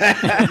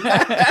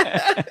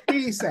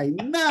ain't say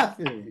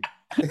nothing.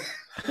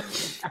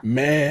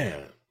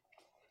 Man,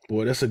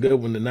 boy, that's a good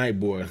one tonight,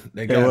 boy.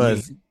 That It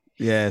was. me.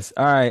 Yes.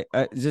 All right.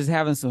 Just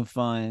having some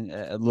fun.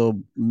 A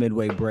little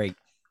midway break.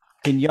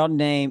 Can y'all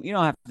name? You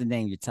don't have to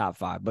name your top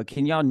 5, but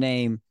can y'all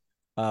name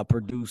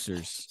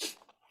producers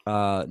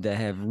that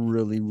have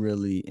really,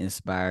 really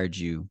inspired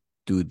you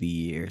through the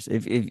years?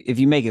 If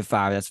you make it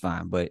 5, that's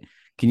fine. But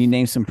can you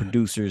name some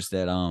producers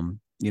that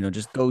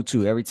just go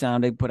to every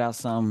time they put out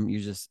something,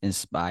 you're just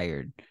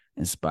inspired?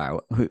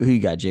 Who you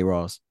got, J.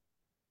 Rawls?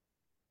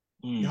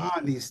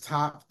 Y'all needs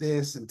top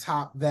this and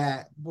top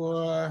that,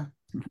 boy.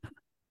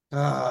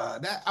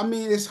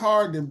 It's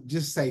hard to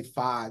just say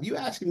 5. You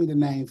asking me to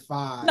name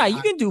 5? No, you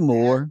can do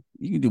more.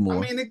 You can do more. I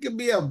mean, it could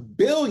be a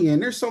billion.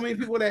 There's so many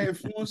people that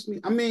influence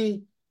me. I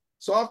mean,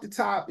 so off the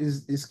top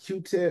is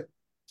Q-Tip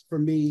for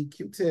me.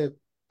 Q-Tip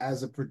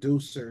as a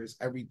producer is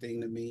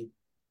everything to me.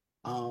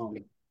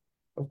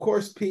 Of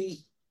course, Pete.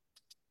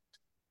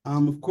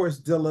 Of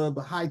course, Dilla,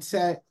 but High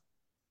Tech.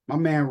 My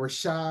man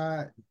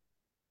Rashad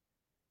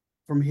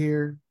from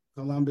here,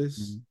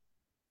 Columbus.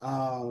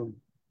 Mm-hmm.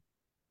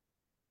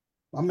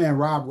 My man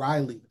Rob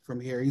Riley from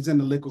here. He's in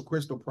the Liquid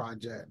Crystal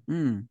Project.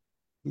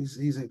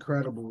 He's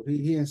incredible.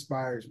 He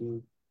inspires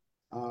me.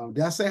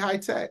 Did I say High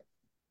Tech?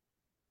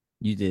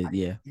 You did,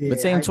 yeah.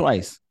 But say him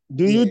twice.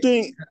 Do you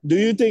think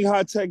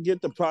High Tech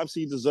get the props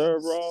he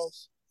deserves,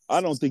 Rawls? I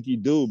don't think he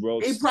do,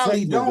 bro. He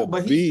probably don't,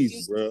 but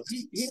he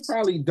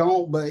probably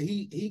don't, but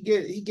he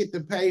get the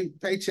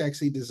paychecks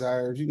he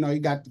deserves. You know, he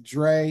got the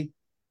Dre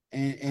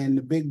and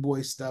the big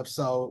boy stuff.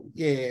 So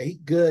yeah, he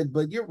good,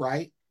 but you're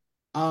right.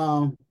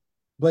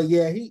 But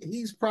yeah,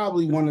 he's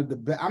probably one of the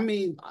best. I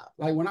mean,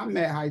 like when I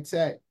met High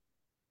Tech,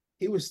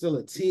 he was still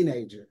a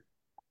teenager,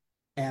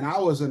 and I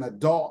was an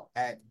adult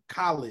at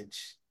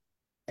college,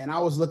 and I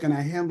was looking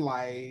at him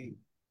like,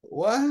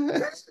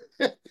 what?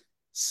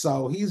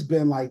 So he's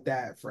been like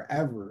that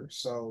forever.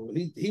 So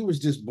he was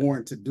just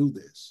born to do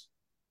this.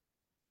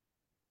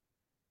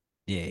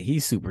 Yeah,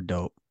 he's super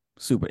dope.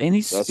 Super. And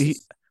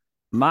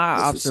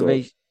my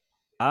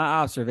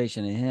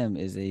observation of him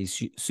is a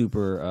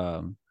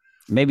super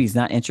maybe he's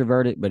not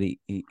introverted, but he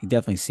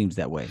definitely seems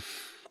that way.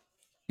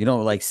 You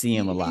don't like see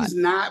him a lot. He's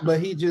not, but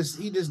he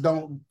just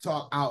don't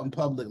talk out in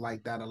public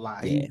like that a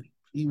lot. Yeah.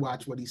 He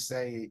watch what he's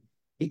saying.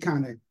 he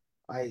kind of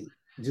like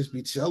just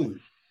be chilling.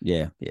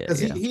 Yeah. Because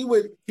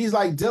he's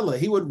like Dilla.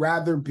 He would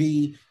rather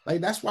be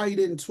like, that's why he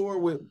didn't tour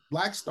with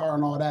Black Star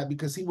and all that,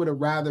 because he would have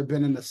rather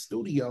been in the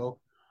studio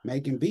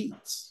making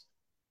beats.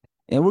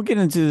 And we'll get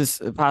into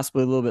this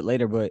possibly a little bit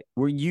later, but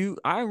were you,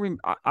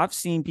 I've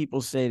seen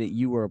people say that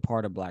you were a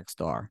part of Black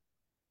Star.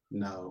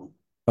 No.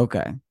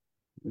 Okay.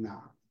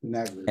 Nah,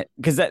 never.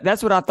 Because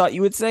that's what I thought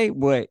you would say,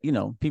 but you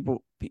know,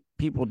 people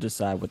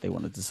decide what they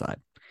want to decide.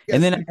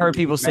 And then I heard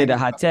people say that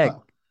High Tech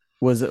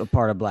was a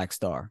part of Black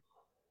Star.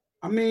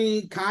 I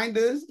mean, kind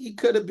of. He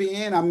could have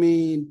been. I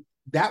mean,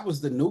 that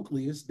was the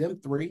nucleus, them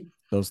three.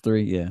 Those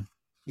three, yeah.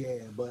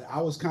 Yeah, but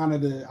I was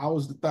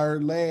the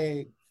third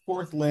leg,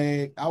 fourth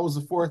leg. I was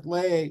the fourth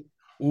leg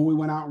when we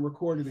went out and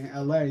recorded in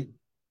LA.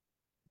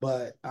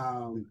 But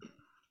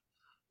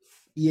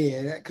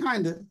yeah, that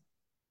kind of.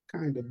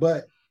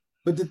 But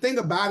the thing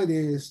about it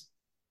is,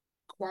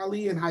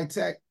 Kweli and High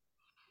Tech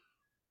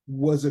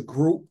was a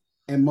group,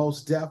 and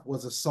Mos Def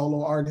was a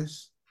solo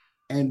artist,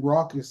 and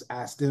Rawkus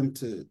asked them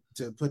to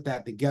put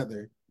that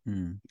together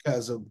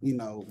because of, you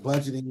know,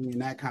 budgeting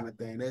and that kind of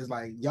thing. There's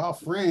like, y'all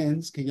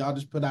friends, can y'all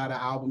just put out an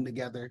album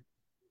together?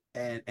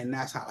 And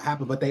that's how it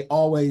happened. But they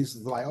always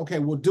like, okay,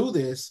 we'll do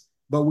this,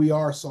 but we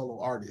are solo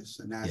artists,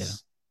 and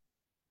that's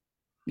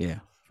yeah,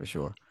 for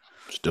sure.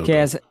 Still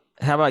Kaz,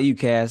 how about you,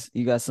 Kaz?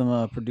 You got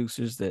some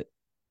producers that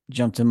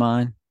jumped to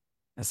mind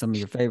as some of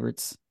your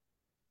favorites?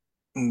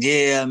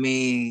 Yeah, I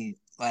mean,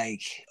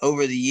 like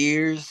over the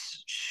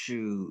years,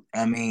 shoot.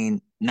 I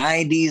mean,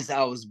 90s,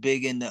 I was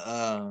big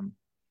into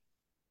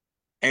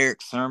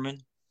Eric Sermon.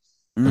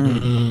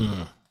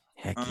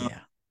 Heck yeah.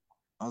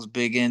 I was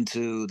big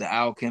into The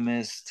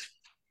Alchemist,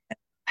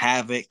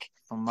 Havoc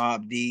from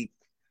Mobb Deep.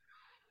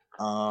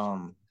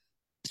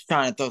 Just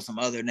trying to throw some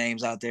other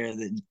names out there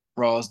that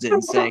Rawls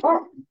didn't say.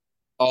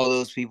 All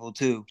those people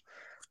too.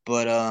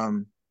 But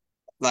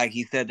like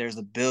he said, there's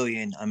a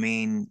billion. I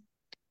mean,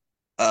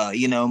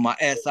 you know, my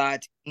SI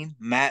team,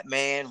 Matt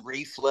Man,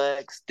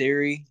 Reflex,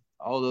 Theory,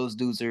 all those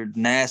dudes are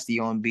nasty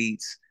on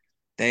beats.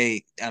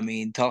 I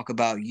mean, talk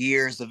about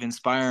years of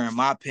inspiring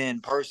my pen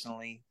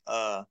personally.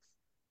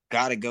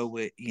 Gotta go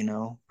with, you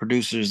know,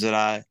 producers that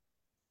I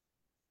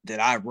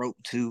wrote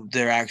to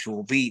their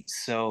actual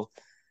beats. So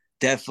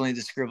definitely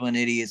the Scribbling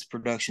Idiots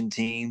production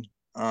team.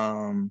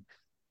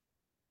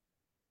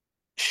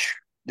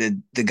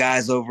 The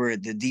guys over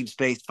at the Deep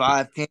Space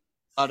 5 came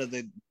out of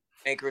the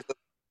makers of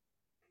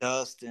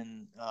Dust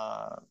and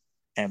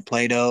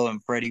Plato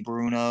and Freddie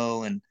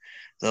Bruno and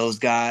those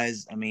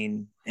guys. I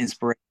mean,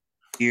 inspiration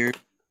here.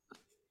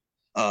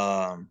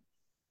 Rock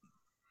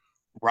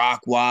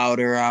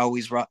Wilder, I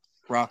always rock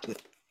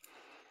with.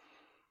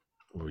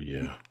 Oh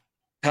yeah.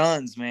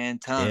 Tons, man,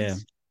 tons. Yeah.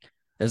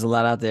 There's a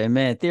lot out there.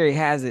 Man, Theory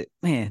has it.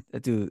 Man,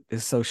 that dude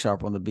is so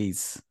sharp on the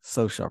beats.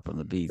 So sharp on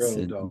the beats.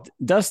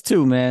 Dust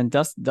too, man.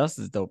 Dust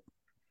is dope.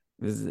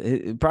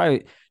 There's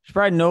probably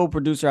no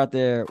producer out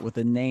there with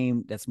a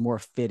name that's more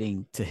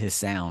fitting to his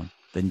sound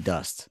than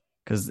Dust,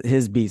 because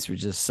his beats were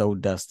just so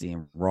dusty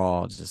and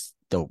raw, just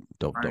dope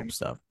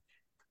stuff.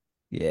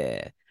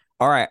 Yeah.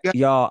 All right,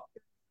 y'all.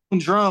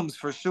 Drums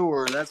for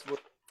sure. That's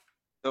what's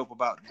dope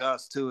about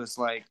Dust too. It's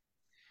like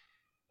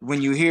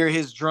when you hear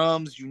his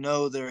drums, you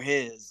know they're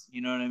his.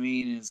 You know what I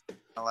mean? It's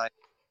like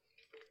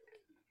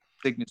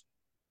signature.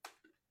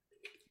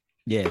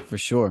 Yeah, for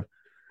sure.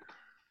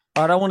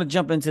 All right, I want to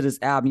jump into this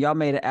album. Y'all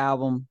made an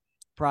album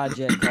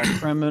project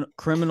called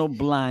Criminal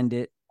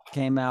Blinded.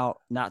 Came out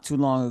not too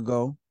long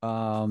ago.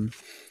 Yeah,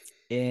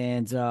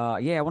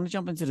 I want to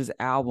jump into this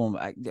album.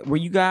 Were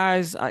you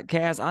guys,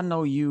 Kaz, I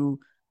know you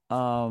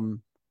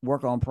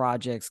work on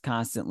projects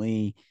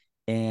constantly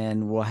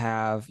and will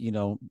have, you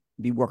know,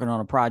 be working on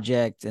a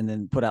project and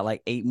then put out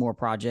like 8 more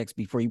projects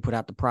before you put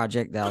out the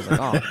project that I was like,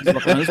 oh, he's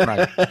working on this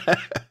project.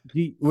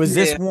 Was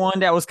this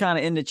one that was kind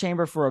of in the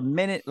chamber for a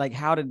minute? Like,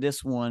 how did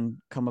this one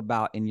come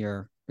about in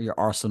your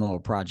arsenal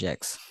of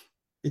projects?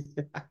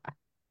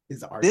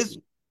 This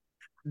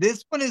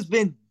one has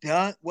been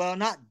done. Well,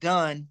 not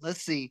done.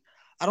 Let's see.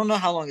 I don't know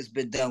how long it's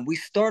been done. We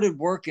started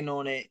working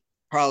on it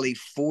probably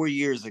 4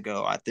 years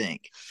ago, I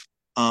think.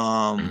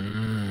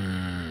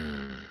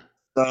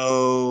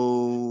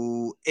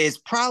 So it's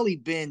probably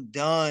been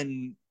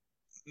done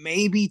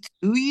maybe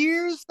 2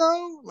 years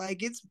though.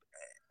 Like it's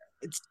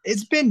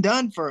been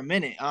done for a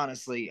minute,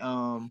 honestly.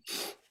 Yeah,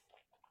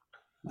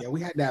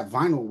 we had that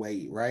vinyl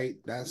wait, right?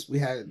 We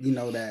had, you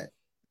know, that,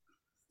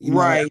 you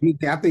right. know,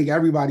 I think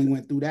everybody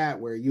went through that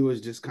where you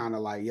was just kind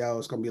of like, yo,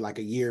 it's gonna be like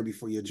a year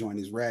before your joint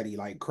is ready,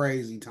 like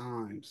crazy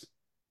times.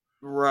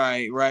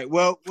 Right.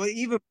 Well,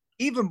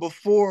 even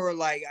before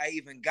like I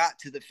even got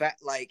to the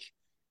fact like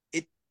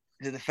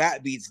to the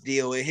Fat Beats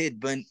deal, it had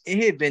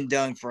been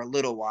done for a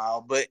little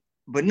while, but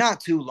not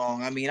too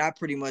long. I mean, I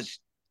pretty much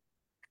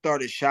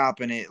started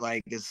shopping it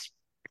like it's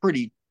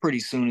pretty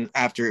soon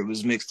after it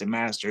was mixed and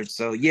mastered.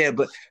 So yeah,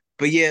 but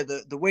yeah,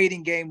 the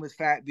waiting game with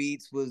Fat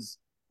Beats was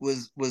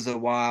a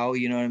while,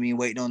 you know what I mean,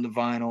 waiting on the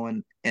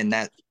vinyl and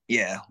that,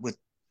 yeah, with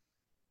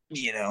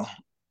you know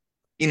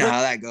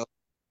how that goes.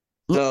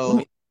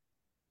 So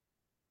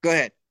go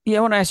ahead. Yeah,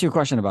 I want to ask you a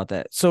question about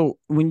that. So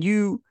when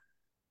you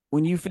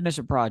finish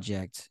a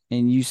project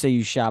and you say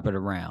you shop it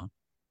around,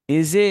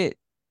 is it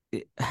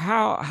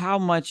how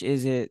much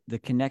is it the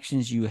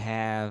connections you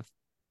have,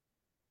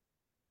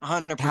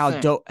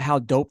 100%. how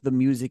dope the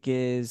music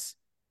is,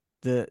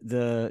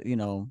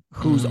 the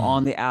who's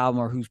on the album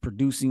or who's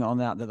producing on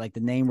that, like the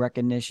name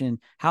recognition,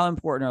 how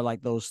important are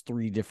like those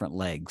three different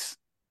legs?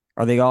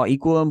 Are they all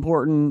equal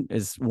important?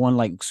 Is one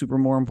like super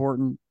more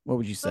important? What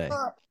would you say?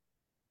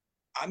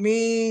 I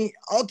mean,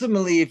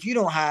 ultimately, if you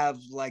don't have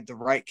like the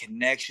right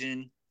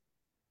connection,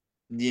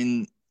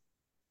 then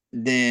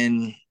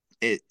then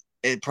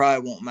it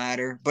probably won't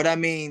matter. But I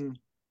mean,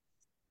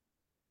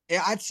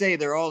 yeah, I'd say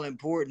they're all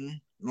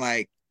important.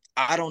 Like,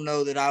 I don't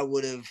know that I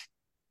would have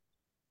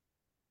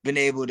been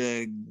able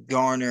to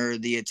garner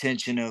the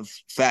attention of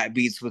Fat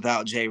Beats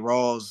without J.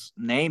 Rawls'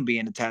 name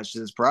being attached to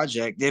this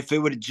project. If it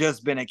would have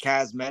just been a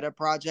Metah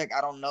project,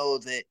 I don't know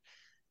that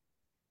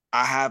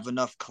I have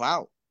enough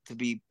clout, to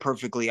be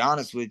perfectly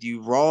honest with you.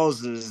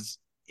 Rawls is,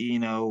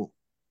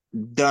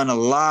 done a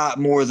lot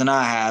more than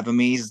I have. I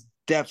mean, he's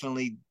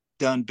definitely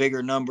done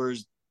bigger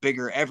numbers,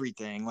 bigger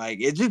everything. Like,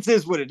 it just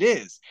is what it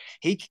is.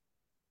 He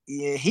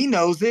yeah, he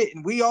knows it,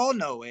 and we all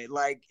know it.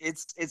 Like,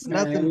 it's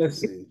Man, nothing.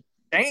 listen.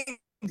 Dang,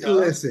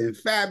 Listen,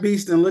 Fat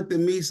Beast and looked at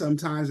me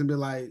sometimes and be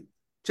like,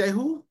 Jay,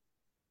 who?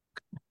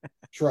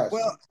 Trust me.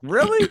 well,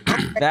 Really?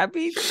 That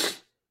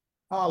beats?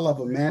 All of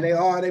them, man.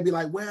 They be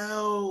like,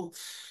 well,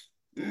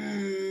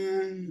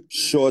 mm,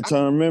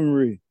 Short-term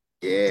memory.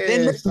 then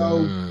yeah. look,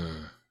 So,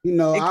 it,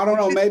 I don't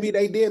know. Maybe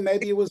they did.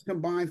 Maybe it was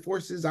combined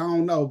forces. I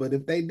don't know. But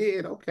if they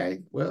did, okay,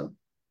 well,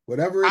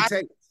 whatever it I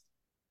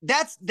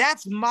takes.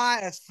 that's my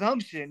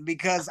assumption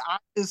because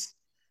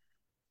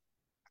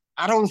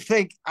I don't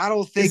think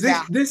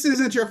that. This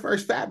isn't your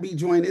first Fat Beat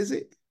joint, is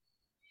it?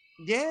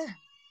 Yeah,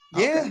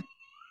 yeah, Okay,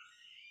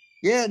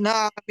 yeah.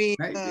 Nah, I mean,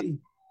 maybe.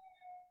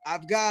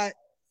 I've got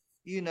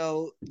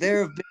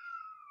there have been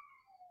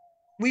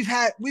we've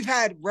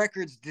had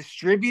records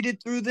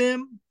distributed through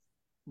them,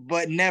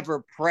 but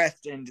never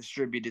pressed and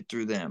distributed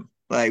through them,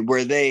 like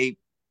where they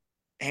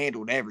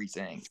handled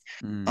everything.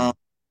 Um, Mm.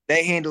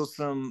 they handled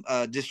some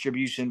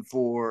distribution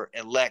for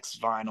Elect's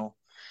vinyl.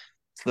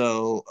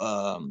 So,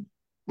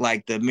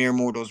 like the Mere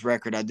Mortals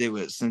record I did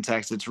with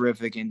Syntax the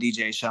Terrific and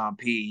DJ Sean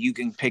P, you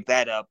can pick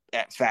that up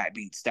at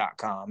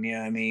fatbeats.com. You know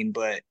what I mean?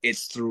 But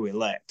it's through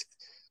Elect.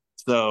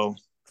 So,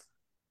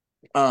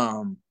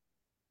 um,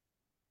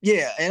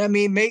 yeah. And I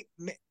mean,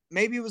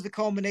 maybe it was a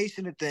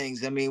culmination of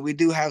things. I mean, we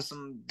do have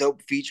some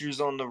dope features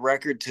on the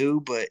record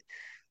too, but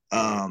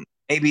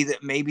maybe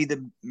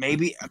the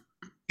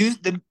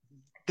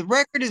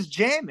record is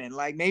jamming.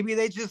 Like, maybe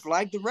they just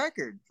like the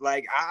record.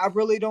 Like, I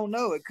really don't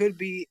know. It could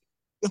be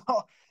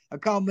a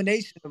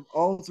combination of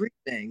all three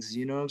things.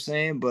 You know what I'm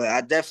saying? But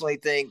I definitely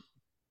think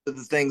the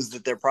things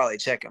that they're probably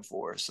checking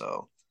for.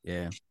 So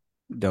Yeah.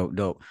 Dope,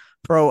 dope.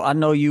 Pro, I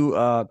know you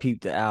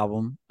peeped the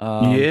album. Yeah.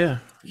 Curious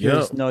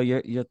Yep. to know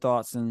your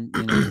thoughts and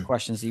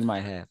questions you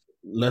might have.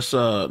 Let's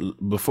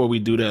before we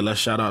do that, let's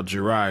shout out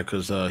Jirai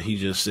because he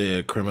just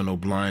said Criminal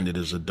Blinded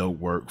is a dope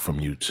work from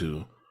you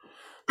too.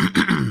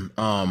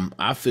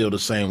 I feel the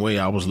same way.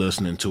 I was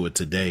listening to it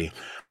today.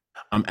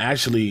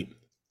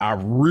 I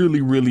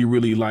really, really,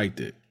 really liked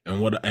it.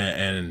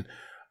 And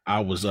I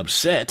was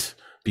upset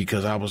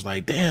because I was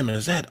like, damn,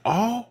 is that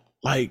all?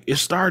 Like,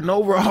 it's starting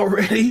over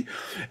already?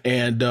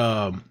 And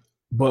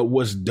but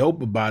what's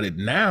dope about it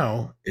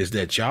now is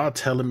that y'all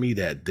telling me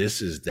that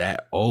this is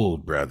that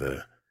old,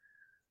 brother.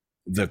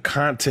 The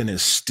content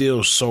is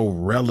still so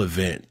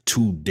relevant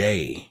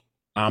today.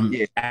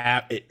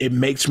 yeah, It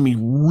makes me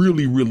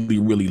really, really,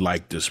 really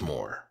like this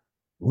more.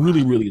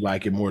 Really, really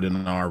like it more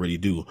than I already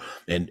do.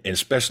 And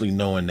especially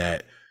knowing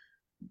that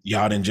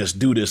y'all didn't just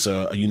do this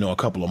a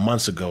couple of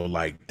months ago.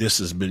 Like, this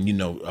has been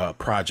a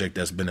project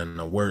that's been in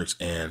the works,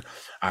 and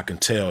I can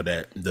tell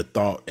that the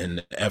thought and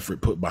the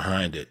effort put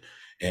behind it,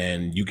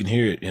 and you can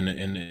hear it in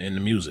the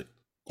music.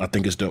 I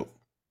think it's dope.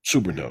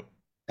 Super dope.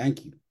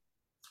 Thank you.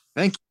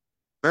 thank you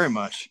very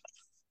much.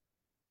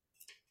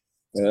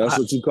 Yeah, that's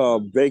what you call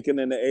bacon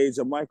in the age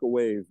of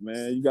microwave,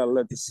 man. You gotta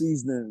let the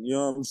seasoning, you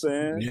know what I'm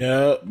saying?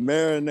 Yeah.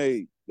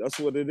 Marinate. That's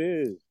what it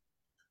is.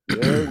 Yeah.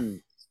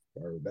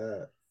 Heard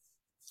that.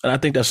 And I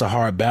think that's a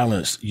hard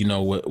balance,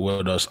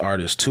 with us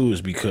artists too,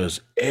 is because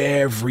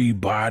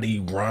everybody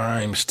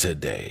rhymes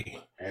today.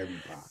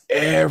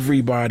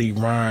 Everybody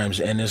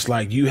rhymes. And it's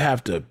like you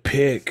have to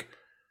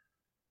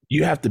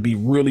be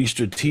really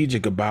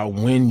strategic about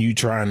when you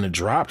trying to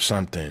drop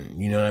something.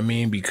 You know what I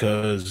mean?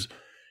 Because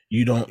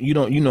you don't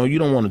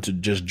want it to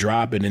just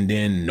drop it and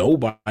then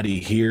nobody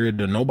hear it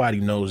or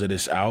nobody knows that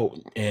it's out.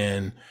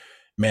 And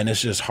man,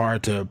 it's just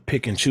hard to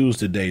pick and choose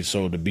today.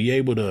 So to be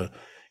able to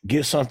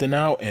get something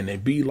out and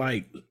it be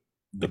like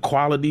the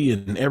quality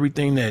and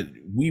everything that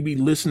we be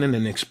listening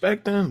and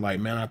expecting, like,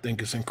 man, I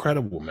think it's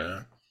incredible,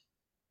 man.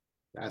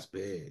 That's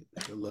big.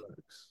 Good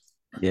looks.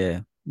 Yeah,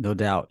 no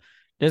doubt.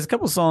 There's a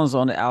couple songs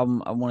on the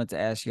album I wanted to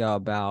ask y'all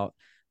about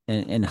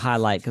and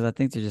highlight because I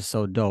think they're just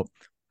so dope.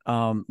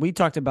 We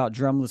talked about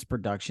drumless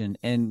production,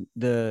 and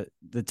the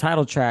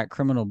title track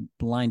 "Criminal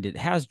Blinded"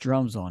 has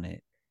drums on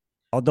it.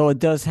 Although it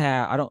does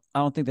have, I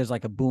don't think there's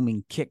like a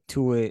booming kick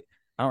to it.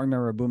 I don't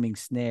remember a booming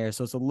snare,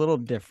 so it's a little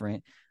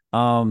different.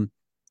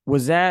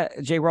 Was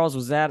that Jay Rawls?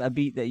 Was that a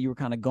beat that you were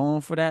kind of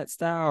going for that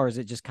style, or is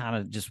it just kind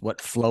of just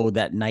what flowed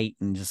that night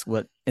and just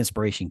what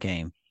inspiration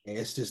came?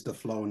 It's just the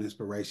flow and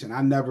inspiration.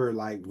 I never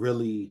like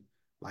really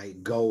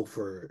like go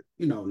for,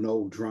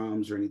 no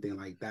drums or anything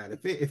like that.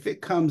 If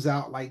it comes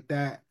out like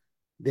that,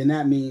 then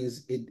that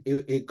means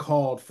it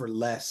called for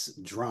less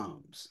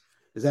drums.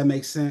 Does that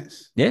make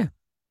sense? Yeah,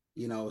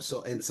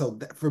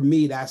 For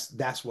me,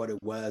 that's what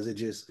it was.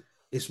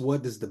 It's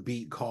what does the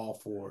beat call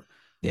for,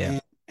 yeah,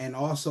 and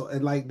also,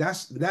 and like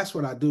that's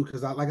what I do,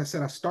 because like I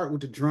said, I start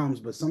with the drums,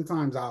 but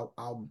sometimes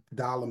I'll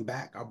dial them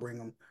back. I'll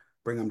bring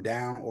them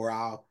down, or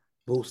I'll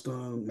boost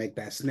them, make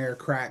that snare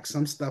crack.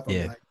 Some stuff I'm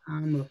yeah. like,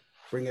 I'm gonna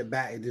bring it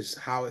back. It just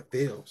how it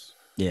feels.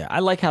 Yeah, I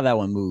like how that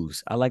one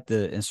moves. I like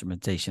the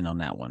instrumentation on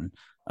that one,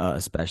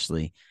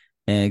 especially.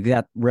 And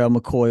got Rel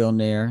McCoy on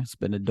there. It's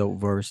been a dope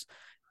verse.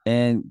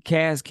 And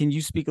Kaz, can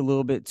you speak a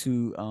little bit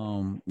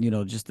to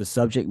just the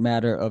subject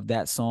matter of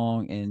that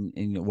song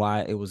and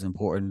why it was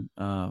important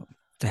to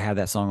have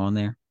that song on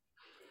there?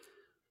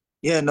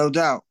 Yeah, no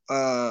doubt.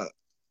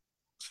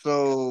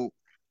 So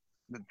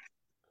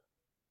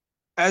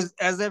as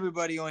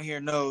everybody on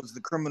here knows,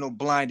 the Criminal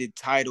Blinded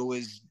title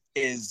is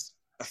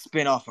a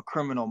spinoff of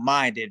Criminal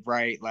Minded,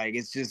 right? Like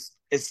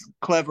it's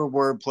clever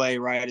wordplay,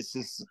 right? It's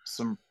just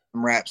some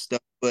rap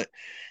stuff, but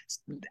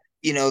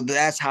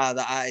that's how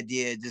the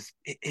idea just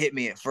hit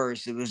me at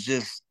first. It was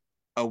just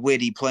a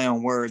witty play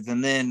on words,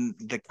 and then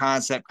the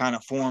concept kind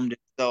of formed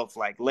itself.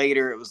 Like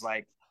later, it was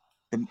like,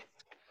 and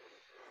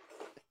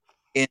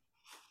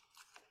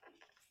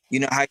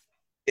how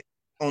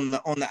on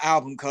the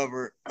album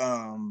cover,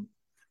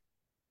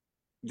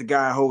 the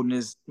guy holding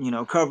his,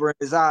 covering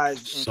his eyes.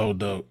 So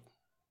dope.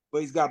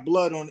 But he's got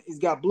blood on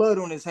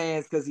his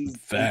hands because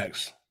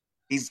Facts.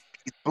 He's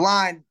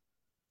blind.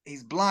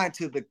 He's blind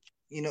to the,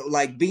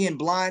 like being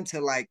blind to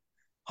like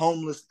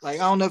homeless. Like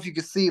I don't know if you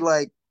can see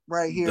like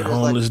right here. The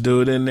homeless like,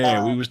 dude in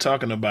there. We was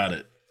talking about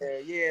it.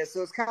 Yeah.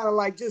 So it's kind of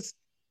like just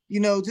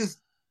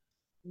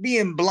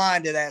being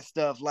blind to that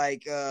stuff.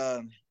 Like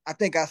I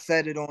think I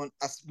said it on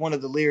one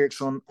of the lyrics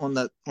on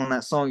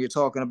that song you're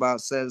talking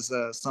about says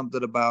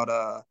something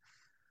about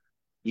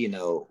you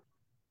know,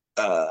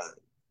 uh,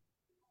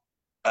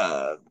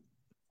 uh,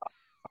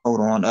 hold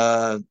on,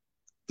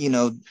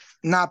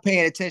 not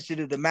paying attention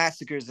to the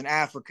massacres in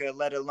Africa,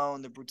 let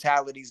alone the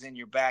brutalities in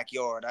your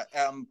backyard.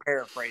 I'm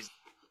paraphrasing,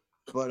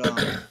 but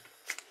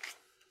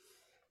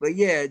but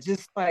yeah,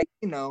 just like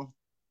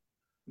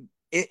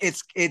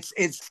it's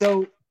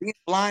so being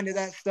blind to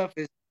that stuff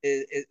is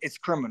it's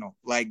criminal.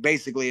 Like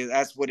basically,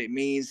 that's what it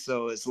means.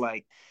 So it's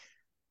like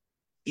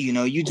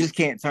you just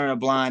can't turn a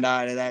blind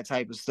eye to that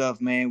type of stuff,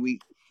 man. We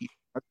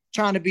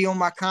trying to be on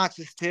my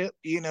conscious tip,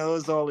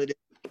 is all it is.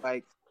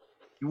 Like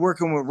you're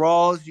working with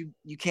Rawls,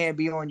 you can't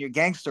be on your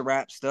gangster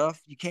rap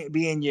stuff. You can't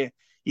be in your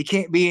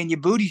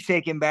booty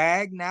shaking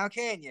bag now,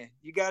 can you?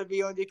 You got to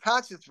be on your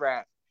conscious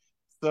rap.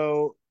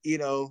 So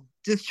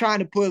just trying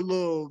to put a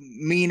little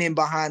meaning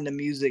behind the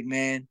music,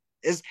 man.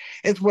 It's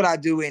what I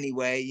do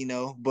anyway,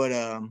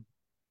 But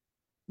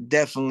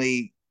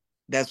definitely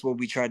that's what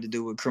we tried to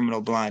do with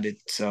Criminal Blinded.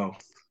 So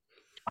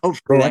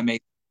hopefully that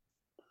makes.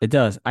 It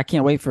does. I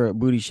can't wait for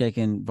Booty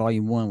Shaking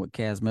Volume 1 with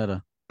Kaz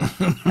Metah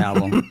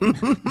album.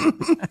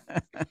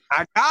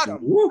 I got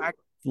him.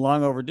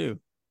 Long overdue.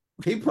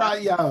 He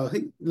probably,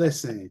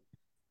 listen.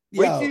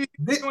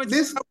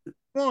 This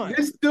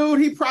dude,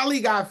 he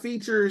probably got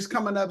features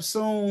coming up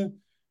soon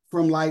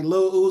from like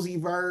Lil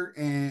Uzi Vert.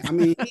 And I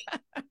mean,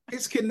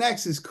 his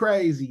connects is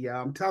crazy,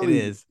 y'all. I'm telling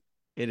you.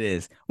 It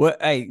is. Well,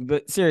 hey,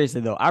 but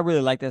seriously though, I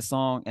really like that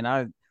song. And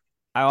I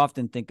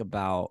often think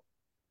about,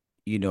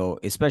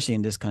 especially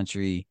in this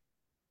country,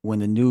 when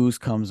the news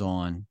comes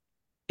on,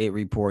 it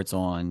reports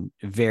on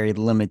very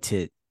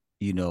limited,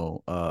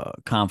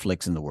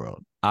 conflicts in the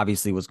world.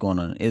 Obviously, what's going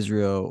on in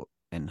Israel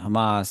and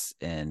Hamas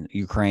and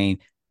Ukraine,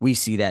 we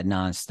see that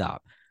nonstop.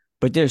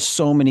 But there's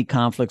so many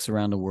conflicts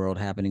around the world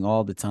happening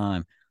all the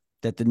time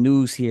that the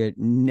news here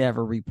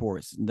never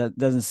reports. That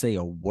doesn't say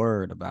a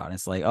word about it.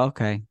 It's like,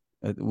 okay,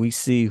 we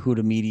see who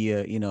the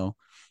media,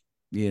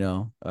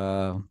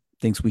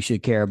 thinks we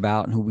should care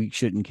about and who we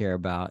shouldn't care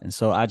about. And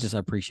so I just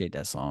appreciate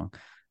that song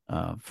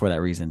for that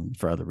reason,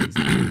 for other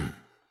reasons.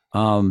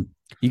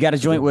 You got a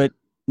joint with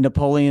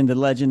Napoleon the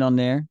Legend on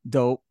there.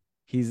 Dope.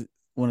 He's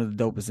one of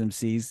the dopest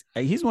MCs.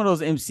 He's one of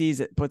those MCs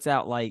that puts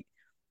out like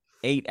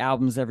 8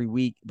 albums every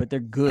week, but they're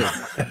good.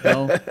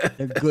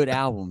 They're good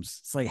albums.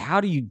 It's like,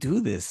 how do you do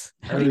this?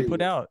 How do you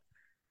put out?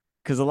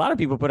 Because a lot of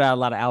people put out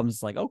a lot of albums.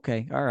 It's like,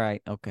 okay, all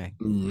right, okay.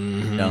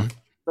 Mm-hmm.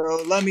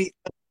 So let me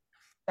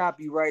stop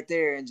you right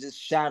there and just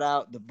shout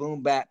out the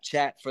Boom Bap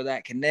Chat for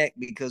that connect,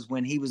 because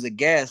when he was a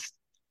guest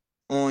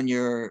on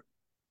your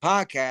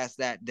podcast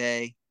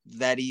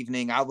that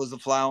evening, I was a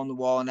fly on the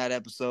wall in that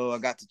episode. I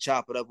got to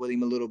chop it up with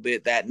him a little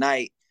bit that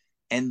night,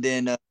 and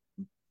then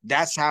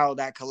that's how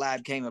that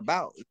collab came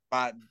about,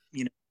 by,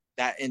 you know,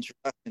 that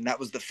introduction. That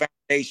was the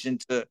foundation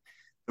to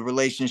the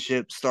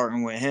relationship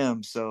starting with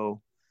him.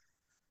 So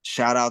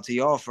shout out to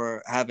y'all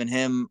for having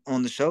him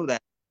on the show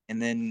that,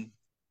 and then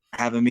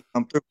having me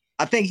come through.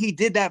 I think he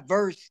did that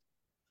verse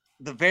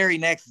the very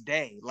next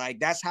day. Like,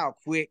 that's how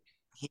quick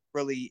he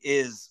really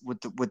is with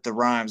the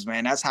rhymes,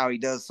 man. That's how he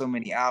does so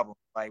many albums.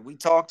 Like, we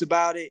talked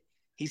about it.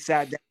 He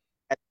sat down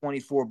at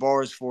 24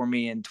 bars for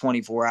me in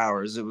 24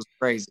 hours. It was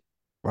crazy.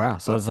 Wow.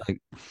 So it's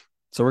like,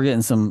 so we're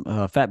getting some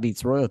Fat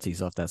Beats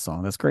royalties off that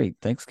song. That's great.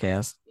 Thanks,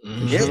 Cass.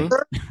 Yes, Mhm.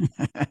 sir.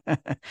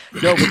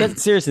 No, but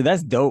that's seriously,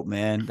 that's dope,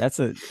 man. That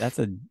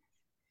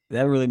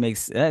really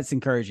makes, that's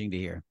encouraging to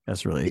hear.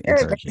 That's really Yeah,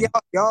 encouraging.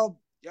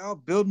 y'all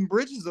building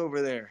bridges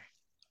over there.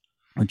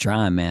 I'm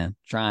trying, man.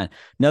 Trying.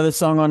 Another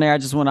song on there I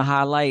just want to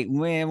highlight.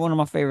 Man, one of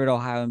my favorite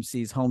Ohio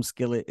MCs, Home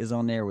Skillet, is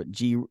on there with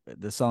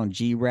the song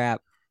G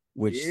Rap,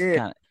 which Yeah.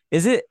 kind of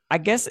is it. I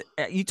guess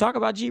you talk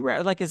about G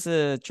Rap like it's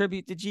a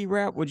tribute to G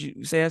Rap. Would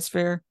you say that's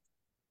fair?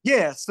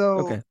 Yeah,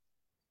 so Okay.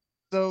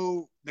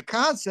 so the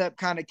concept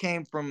kind of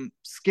came from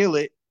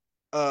Skillet.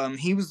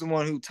 He was the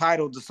one who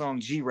titled the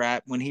song G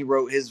Rap when he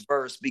wrote his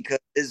verse, because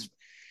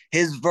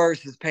his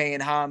verse is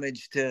paying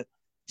homage to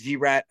G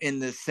Rap in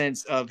the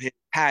sense of his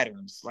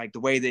patterns, like the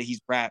way that he's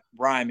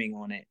rhyming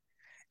on it.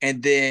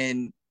 And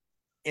then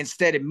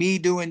instead of me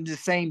doing the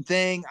same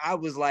thing, I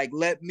was like,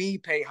 let me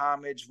pay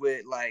homage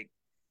with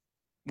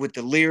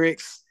the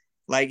lyrics.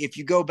 Like, if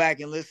you go back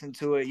and listen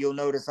to it, you'll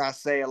notice I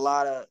say a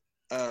lot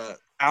of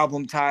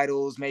album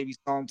titles, maybe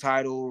song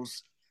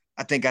titles.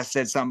 I think I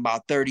said something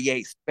about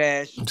 38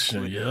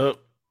 Special. Yep.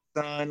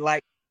 Son,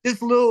 like,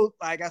 just little,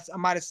 like, I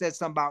might have said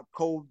something about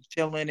Cold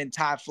Chillin' and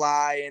Ty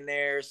Fly in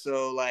there.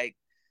 So, like,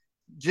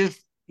 just,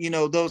 you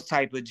know, those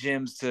type of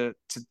gems to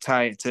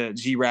tie it to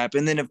G Rap.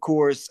 And then, of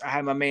course, I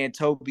had my man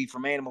Toby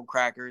from Animal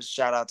Crackers.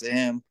 Shout out to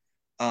him.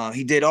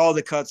 He did all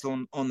the cuts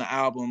on the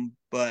album,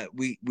 but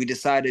we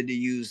decided to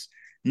use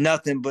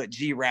nothing but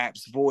G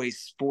Rap's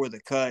voice for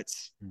the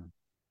cuts.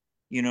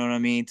 You know what I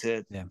mean?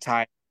 To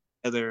tie it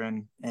together,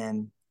 and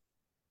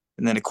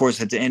then, of course,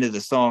 at the end of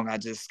the song, I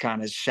just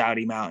kind of shout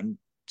him out and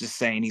just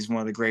saying he's one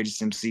of the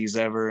greatest MCs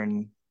ever,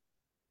 and,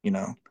 you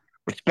know,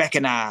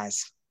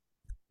 recognize.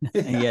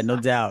 Yeah, no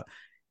doubt.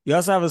 You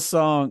also have a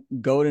song,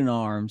 Golden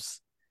Arms,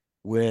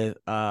 with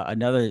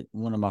another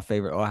one of my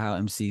favorite Ohio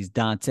MCs,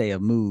 Dante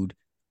of Mood,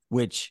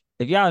 which,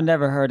 if y'all have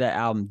never heard that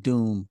album,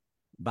 Doom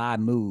by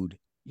Mood,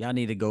 y'all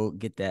need to go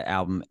get that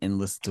album and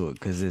listen to it,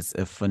 because it's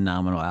a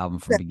phenomenal album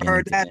from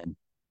beginning to end.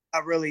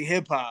 Not really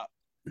hip hop.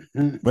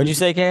 What'd you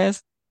say,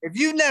 Kaz? If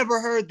you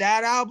never heard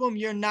that album,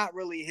 you're not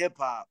really hip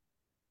hop.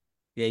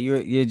 Yeah,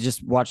 you're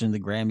just watching the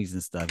Grammys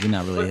and stuff. You're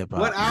not really hip hop.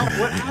 What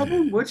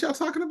album? What y'all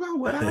talking about?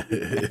 What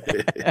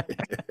album?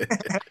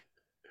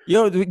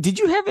 Yo, did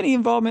you have any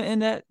involvement in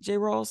that, J.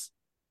 Rawls?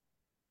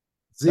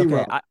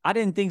 Zero. Okay, I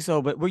didn't think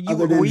so, but were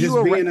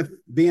you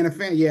being a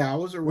fan? Yeah, I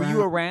was around. Were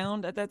you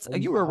around at that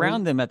time? You were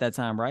around them at that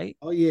time, right?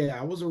 Oh yeah,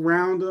 I was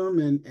around them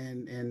and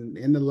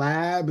in the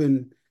lab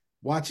and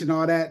watching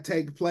all that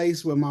take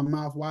place with my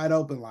mouth wide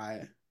open,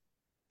 like.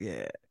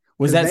 Yeah.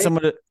 Was that some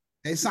of the?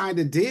 They signed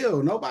a deal.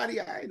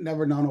 I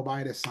never know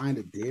nobody that signed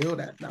a deal.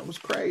 That was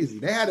crazy.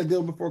 They had a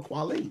deal before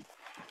Kweli.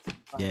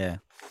 Yeah,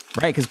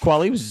 right. Because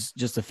Kweli was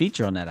just a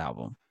feature on that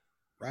album.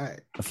 Right.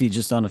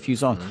 Just on a few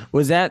songs. Mm-hmm.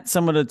 Was that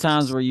some of the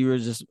times where you were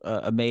just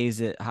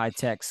amazed at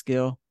High-Tech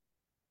skill?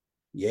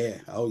 Yeah.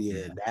 Oh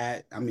yeah.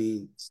 That, I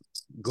mean,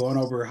 going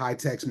over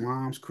High-Tech's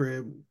mom's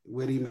crib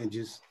with him and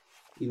just,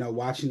 you know,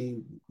 watching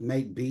him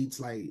make beats.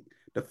 Like,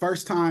 the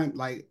first time,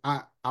 like,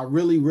 I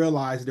really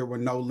realized there were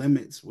no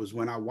limits was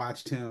when I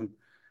watched him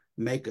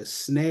make a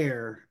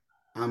snare,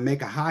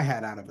 make a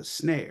hi-hat out of a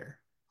snare.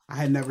 I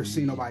had never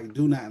seen nobody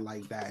do nothing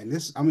like that. And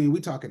this, I mean,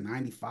 we talking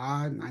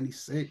 95,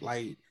 96,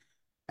 like,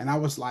 and I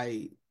was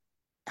like,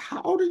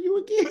 how old are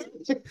you again?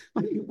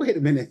 Like, wait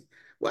a minute,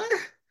 what?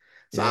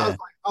 So I was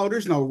like, oh,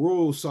 there's no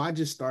rules. So I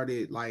just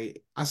started,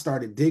 like, I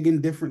started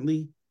digging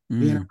differently,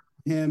 being around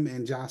him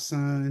and Josh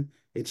Sun.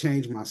 It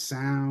changed my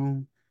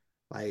sound.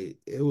 Like,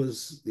 it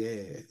was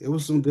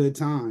some good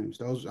times.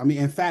 Those, I mean,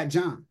 and Fat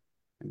John,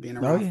 and being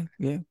around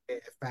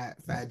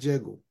Fat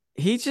Jiggle.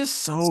 He's just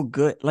so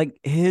good. Like,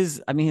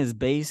 his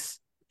bass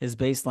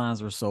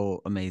lines were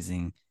so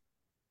amazing.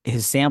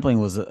 His sampling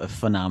was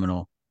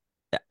phenomenal.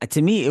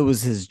 To me, it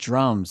was his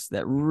drums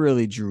that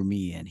really drew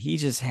me in. He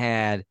just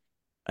had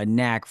a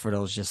knack for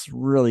those just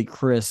really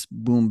crisp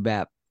boom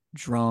bap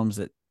drums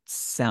that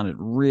sounded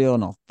real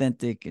and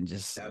authentic and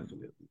just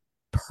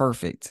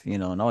perfect, you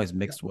know, and always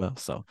mixed well.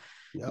 So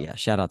yeah,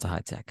 shout out to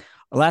High-Tech.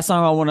 The last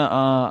song I want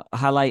to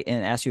highlight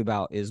and ask you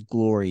about is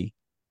Glory.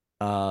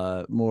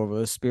 More of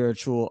a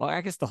spiritual,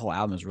 I guess the whole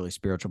album is really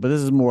spiritual, but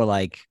this is more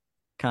like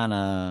kind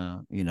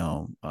of, you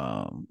know,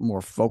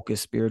 more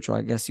focused spiritual,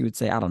 I guess you would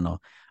say. I don't know.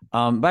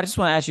 But I just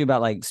want to ask you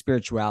about like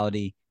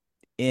spirituality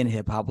in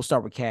hip hop. We'll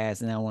start with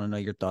Kaz, and then I want to know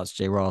your thoughts,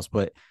 J. Rawls.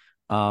 But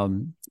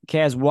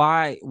Kaz,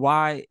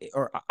 why,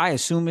 or I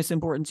assume it's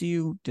important to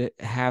you to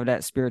have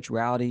that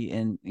spirituality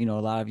in, you know,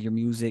 a lot of your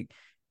music.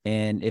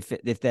 And if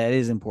that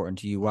is important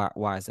to you,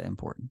 why is that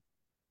important?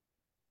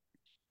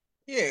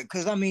 Yeah,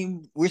 because I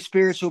mean, we're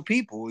spiritual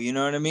people, you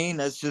know what I mean?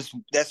 That's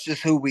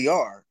just who we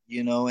are,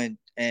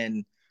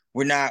 and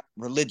we're not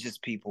religious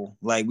people.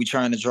 Like we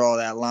trying to draw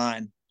that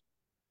line.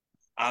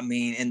 I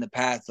mean, in the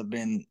past I've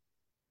been,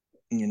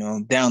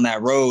 down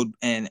that road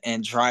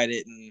and tried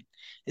it, and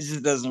it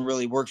just doesn't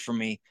really work for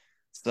me.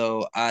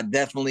 So I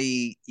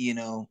definitely,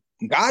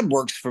 God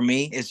works for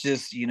me. It's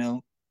just,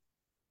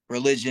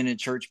 religion and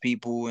church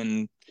people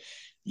and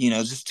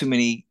just too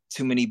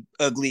many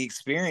ugly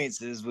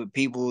experiences with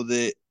people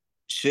that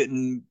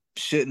shouldn't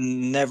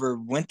never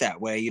went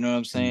that way. You know what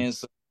I'm Mm. saying?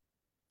 So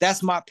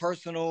that's my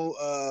personal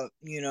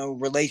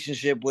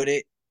relationship with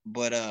it.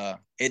 But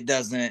it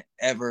doesn't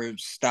ever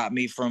stop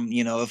me from,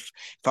 if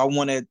I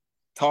want to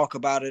talk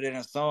about it in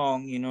a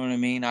song, you know what I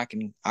mean? I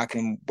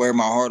can wear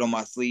my heart on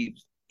my sleeve,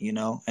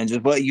 and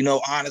just let you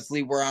know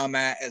honestly where I'm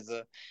at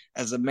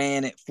as a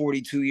man at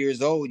 42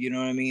 years old, you know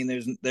what I mean?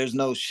 There's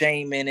no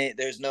shame in it.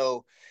 There's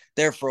no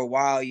there for a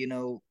while,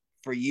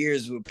 for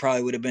years we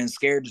probably would have been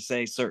scared to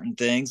say certain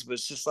things, but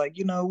it's just like,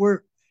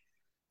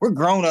 we're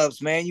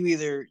grown-ups, man. You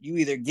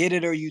either get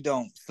it or you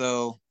don't.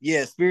 So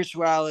yeah,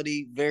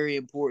 spirituality very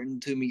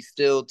important to me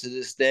still to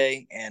this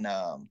day. And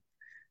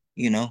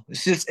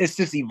it's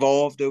just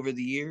evolved over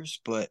the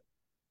years, but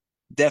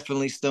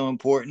definitely still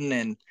important.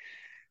 And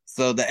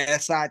so the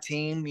SI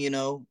team,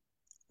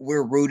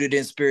 we're rooted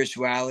in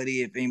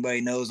spirituality. If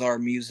anybody knows our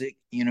music,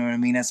 you know what I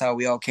mean? That's how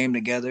we all came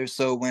together.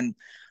 So when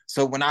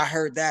I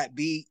heard that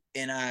beat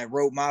and I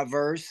wrote my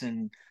verse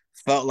and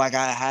felt like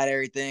I had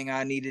everything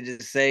I needed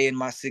to say in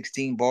my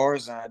 16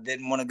 bars, and I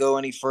didn't want to go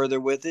any further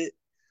with it,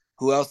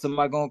 who else am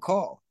I gonna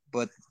call?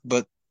 But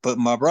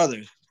my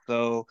brothers.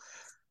 So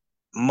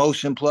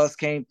Motion Plus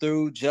came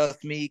through,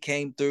 Just Me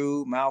came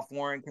through, Mouth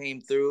Warren came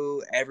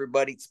through.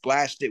 Everybody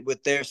splashed it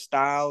with their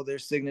style, their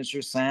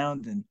signature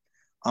sound, and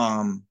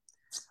um,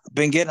 I've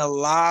been getting a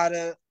lot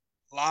of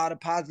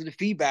positive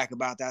feedback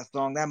about that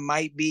song. That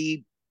might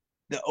be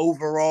the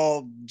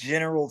overall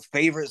general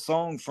favorite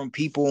song from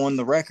people on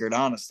the record.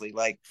 Honestly,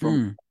 like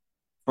from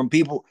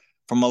people,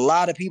 from a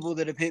lot of people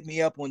that have hit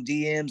me up on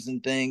DMs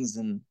and things,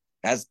 and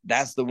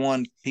that's the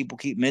one people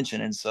keep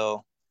mentioning.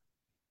 So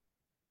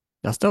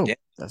That's dope. yeah,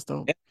 That's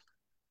dope. yeah.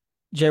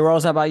 Jay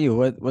Rawls, how about you?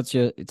 What's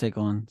your take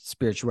on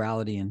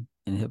spirituality and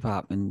hip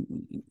hop and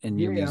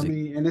your Yeah, I music?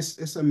 mean, and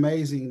it's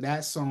amazing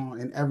that song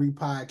in every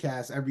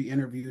podcast, every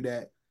interview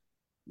that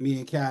me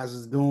and Kaz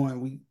is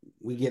doing,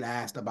 we get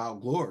asked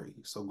about glory.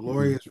 So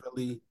glory Mhm. has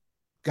really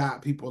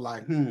got people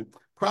like,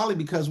 probably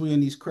because we're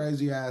in these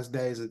crazy ass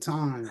days and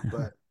times.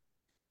 But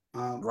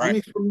I Right.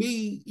 mean, for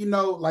me,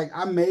 like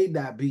I made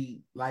that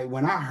beat. Like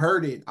when I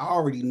heard it, I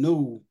already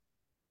knew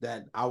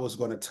that I was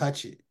going to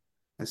touch it.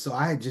 And so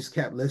I had just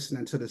kept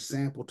listening to the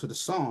sample to the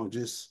song,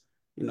 just,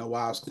 while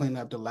I was cleaning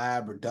up the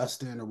lab or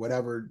dusting or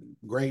whatever,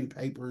 grading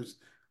papers,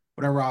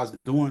 whatever I was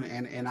doing.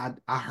 And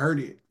I heard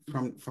it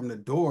from the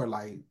door,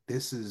 like,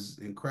 this is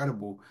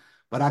incredible.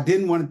 But I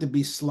didn't want it to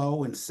be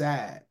slow and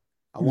sad.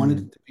 I wanted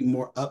Hmm. it to be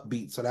more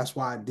upbeat. So that's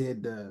why I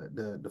did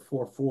the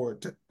 4/4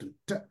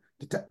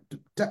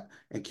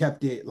 and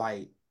kept it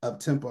like up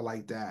tempo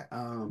like that.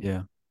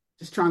 Yeah.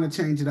 Just trying to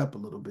change it up a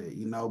little bit,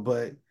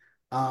 but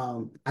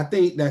I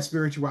think that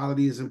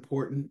spirituality is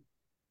important.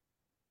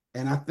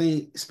 And I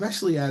think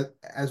especially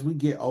as we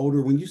get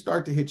older, when you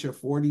start to hit your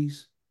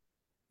 40s,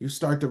 you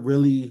start to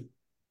really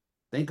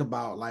think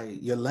about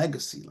like your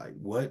legacy. Like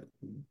what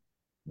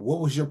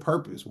was your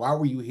purpose? Why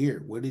were you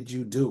here? What did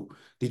you do?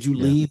 Did you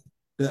Yeah. leave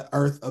the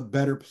earth a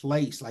better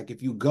place? Like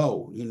if you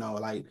go,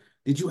 like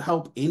did you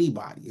help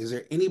anybody? Is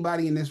there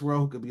anybody in this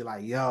world who could be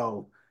like,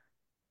 yo,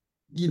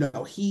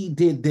 he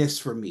did this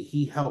for me.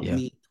 He helped Yeah.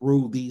 me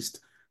through these.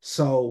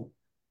 So,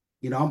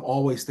 I'm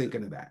always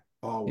thinking of that.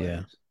 Yeah.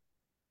 Always.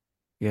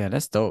 Yeah.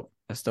 That's dope.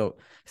 That's dope.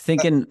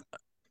 Thinking.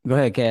 Go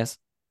ahead, Cass.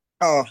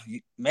 Oh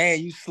man,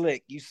 you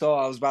slick. You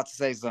saw I was about to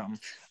say something.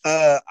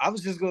 I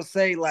was just gonna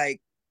say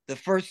like the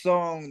first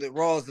song that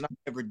Rawls and I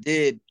ever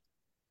did,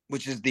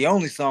 which is the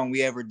only song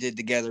we ever did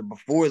together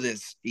before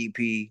this EP,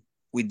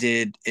 we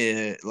did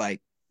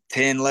like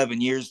 10,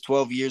 11 years,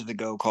 12 years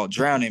ago, called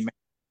Drowning.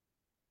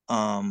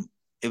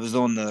 It was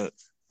on the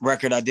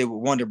record I did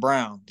with Wonder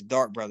Brown, the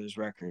Dark Brothers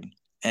record.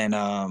 And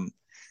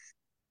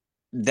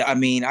I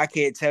mean, I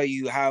can't tell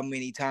you how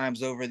many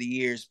times over the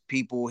years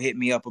people hit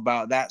me up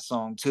about that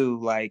song too,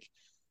 like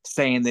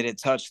saying that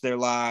it touched their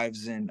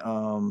lives and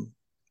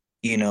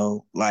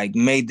like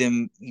made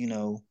them,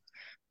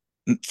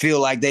 feel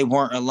like they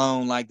weren't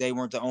alone, like they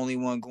weren't the only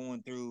one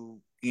going through,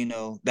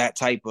 that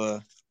type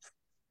of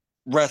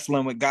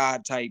wrestling with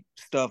God type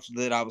stuff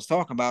that I was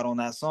talking about on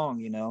that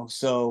song.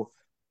 So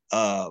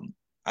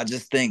I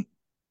just think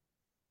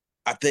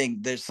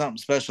there's something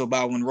special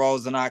about when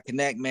Rawls and I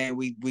connect, man.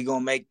 We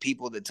gonna make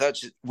people that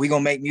touch it. We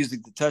gonna make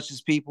music that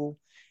touches people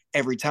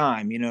every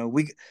time.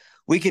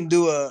 We can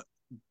do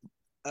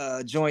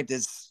a joint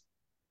that's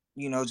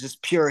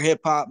just pure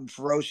hip hop and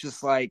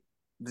ferocious, like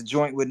the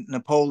joint with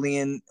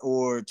Napoleon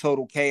or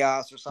Total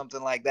Chaos or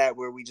something like that,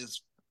 where we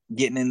just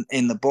getting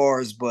in the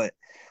bars. But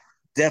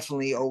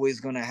definitely always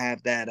gonna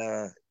have that.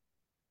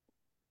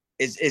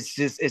 It's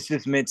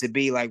just meant to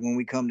be like when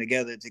we come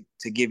together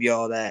to give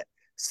y'all that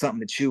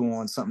something to chew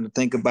on, something to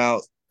think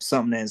about,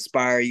 something to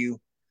inspire you,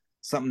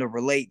 something to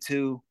relate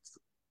to,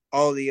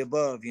 all the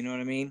above. You know what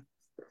I mean?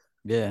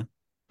 Yeah.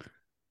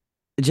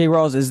 J.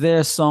 Rawls, is there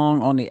a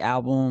song on the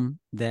album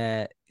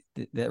that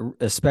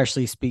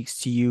especially speaks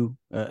to you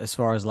as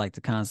far as like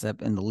the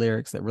concept and the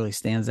lyrics that really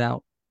stands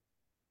out?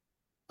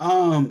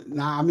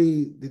 Nah, I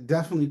mean,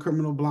 definitely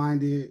Criminal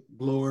Blinded,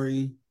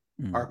 Glory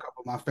are a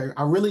couple of my favorite.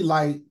 I really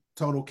like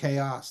Total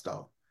Chaos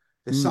though.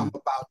 There's something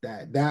about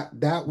that.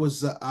 That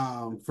was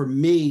for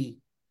me,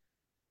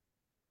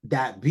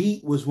 that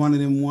beat was one of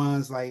them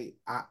ones like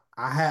I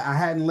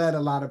hadn't let a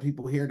lot of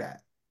people hear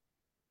that.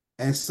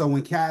 And so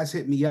when Kaz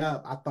hit me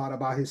up, I thought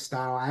about his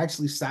style. I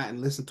actually sat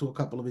and listened to a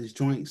couple of his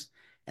joints,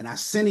 and I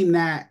sent him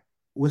that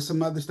with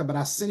some other stuff, but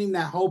I sent him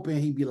that hoping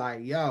he'd be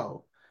like,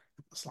 yo.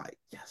 It's like,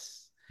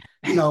 yes.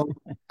 You know,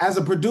 as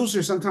a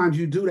producer, sometimes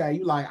you do that.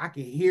 You like, I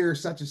can hear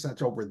such and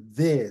such over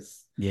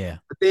this. Yeah.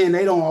 But then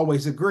they don't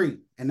always agree.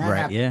 And that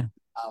happens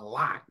a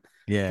lot.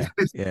 Yeah.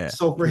 Yeah.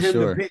 So for him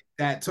to pick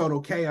that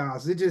Total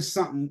Chaos, it's just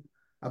something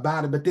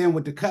about it. But then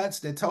with the cuts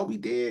that Toby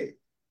did,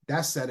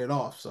 that set it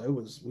off. So it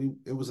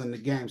was in the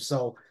game.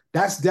 So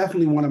that's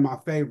definitely one of my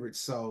favorites.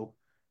 So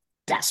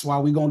that's why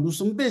we're gonna do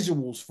some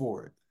visuals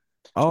for it.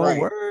 Oh,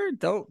 word.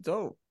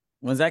 Dope.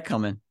 When's that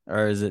coming?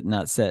 Or is it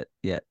not set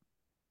yet?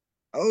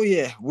 Oh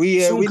yeah. We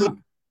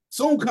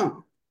soon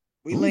come.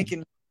 We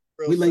linking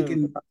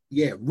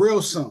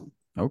real soon.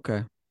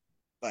 Okay.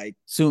 Like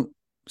soon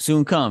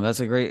come. That's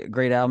a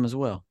great album as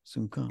well.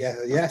 Soon come. Yeah,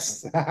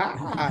 yes.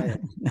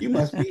 You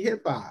must be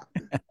hip hop.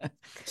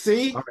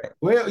 See? Right.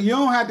 Well, you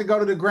don't have to go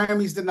to the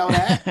Grammys to know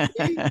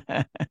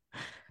that.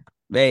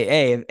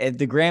 Hey, if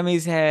the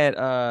Grammys had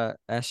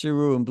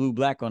Ashiru and Blue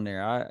Black on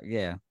there,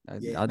 if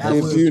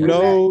you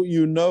know,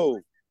 you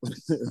know.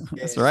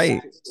 That's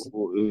right.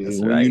 When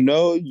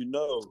you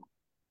know.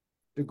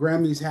 The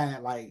Grammys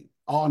had like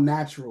all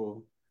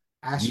natural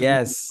Ashiru,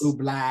 yes, Blue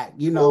Black,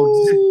 you know.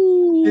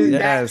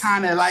 That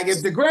kind of like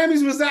if the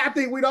Grammys was that, I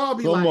think we'd all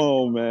be Come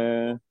on,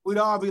 man. We'd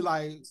all be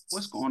like,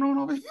 what's going on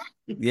over here?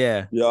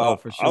 Yeah. Yeah,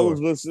 for sure. I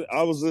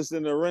was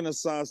listening to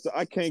Renaissance.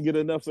 I can't get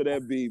enough of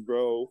that beat,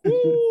 bro.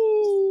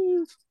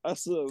 Woo! I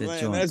said,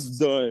 man, that's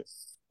done.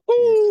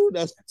 Woo,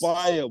 that's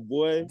fire,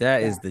 boy.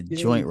 That is the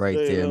joint right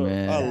there,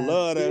 man. I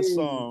love that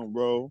song,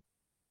 bro.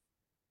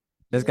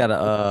 There's got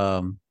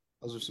a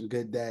those are some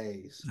good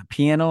days. A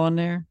piano on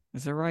there.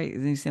 Is that right?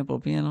 Is he sample a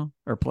piano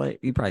or play?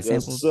 He probably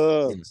sampled.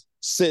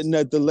 Sitting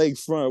at the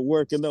lakefront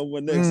working on my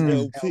next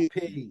LP.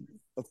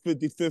 A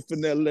 55th in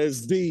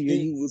LSD,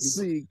 and you will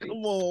see.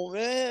 Come on,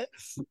 man.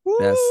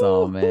 That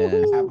song, man.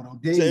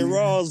 J.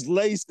 Rawls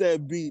laced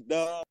that beat,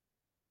 dog.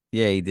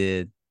 Yeah, he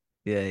did.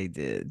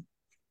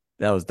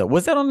 That was dope.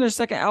 Was that on their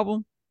second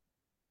album?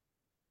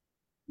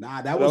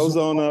 Nah, that was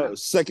on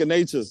Second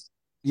Nature.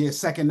 Yeah,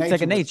 Second Nature.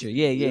 Second Nature.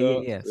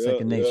 Yeah.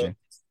 Second Nature.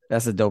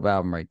 That's a dope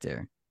album right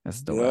there.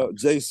 That's a dope album.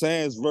 Jay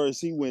Sands' verse,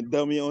 he went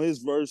dummy on his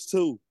verse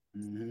too.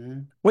 Mm-hmm.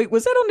 Wait,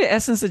 was that on the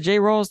Essence of J.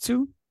 Rawls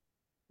too?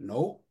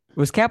 Nope.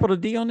 Was Capital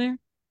D on there?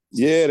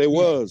 Yeah, there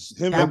was.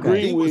 Him and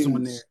Greenweed was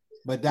on there,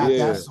 but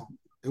that song.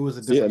 It was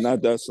a different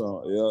not that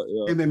song.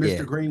 Yeah. Him and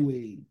Mr.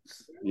 Greenweed.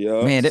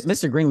 Yeah. Man,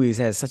 Mr. Greenweed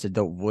has such a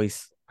dope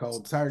voice.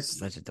 Cold Turkey.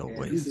 Such a dope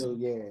voice.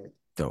 Yeah.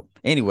 Dope.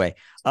 Anyway,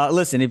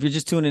 listen, if you're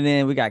just tuning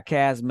in, we got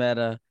Kaz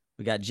Metah,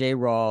 we got J.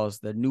 Rawls,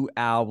 the new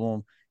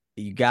album.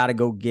 You gotta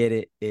go get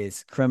it.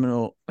 It's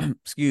Criminal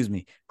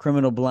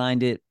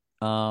Blinded.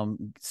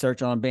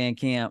 Search on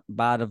Bandcamp,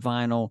 buy the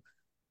vinyl,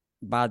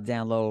 buy the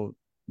download,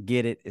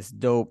 get it. It's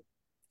dope.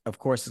 Of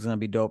course, it's gonna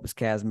be dope. It's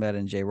Kaz Metah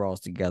and J.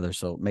 Rawls together,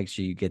 so make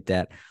sure you get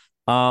that.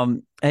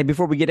 Hey,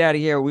 before we get out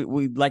of here,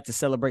 we'd like to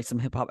celebrate some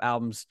hip hop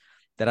albums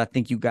that I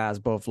think you guys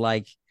both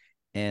like,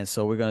 and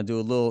so we're gonna do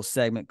a little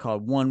segment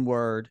called One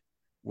Word,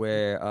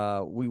 where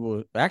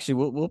we'll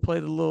play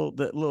the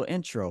little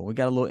intro. We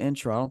got a little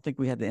intro. I don't think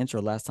we had the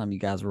intro last time you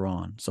guys were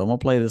on, so I'm gonna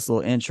play this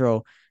little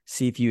intro.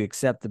 See if you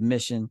accept the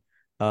mission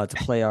to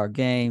play our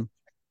game,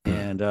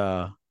 and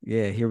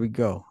here we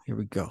go.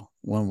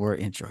 One word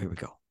intro. Here we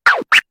go.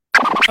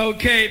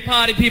 Okay,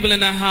 party people in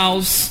the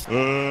house.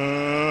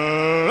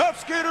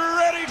 Let's get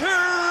ready to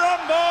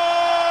rumble!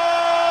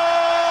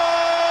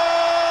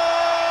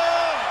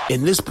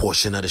 In this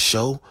portion of the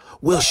show,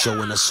 we'll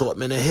show an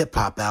assortment of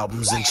hip-hop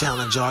albums and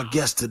challenge our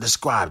guests to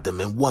describe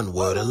them in one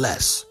word or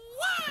less.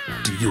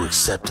 Do you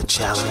accept the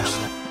challenge?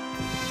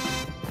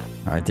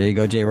 All right, there you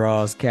go, J.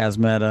 Rawls, Kaz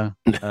Metah.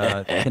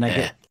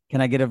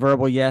 Can I get a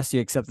verbal yes?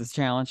 You accept this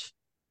challenge?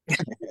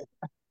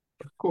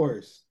 Of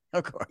course.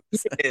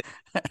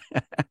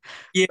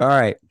 Yeah. All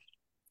right.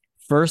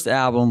 First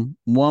album,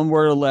 one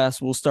word or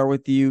less. We'll start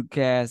with you,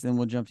 Kaz, then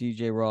we'll jump to you,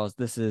 J. Rawls.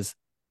 This is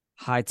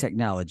High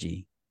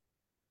Technology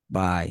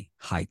by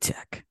High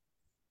Tech.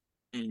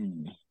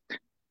 I'm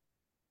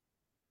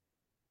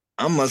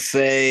gonna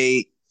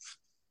say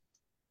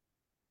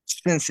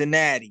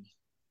Cincinnati.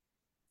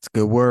 It's a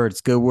good word.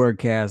 It's a good word,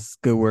 Kaz.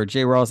 Good word.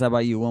 J. Rawls, how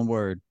about you? One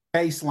word.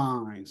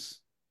 Baselines.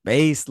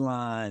 Bass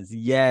lines,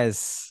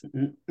 yes.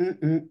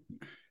 Mm-mm-mm.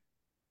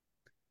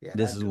 Yeah,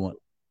 This that is dude.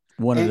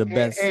 one of the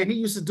best. And he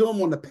used to do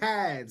them on the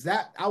pads.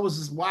 That I was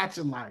just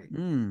watching like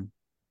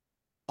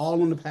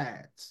all on the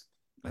pads.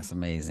 That's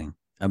amazing.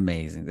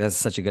 Amazing. That's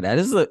such a good.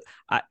 This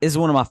is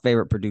one of my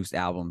favorite produced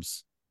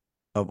albums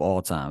of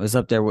all time. It's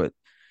up there with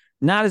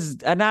not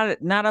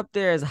up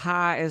there as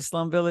high as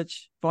Slum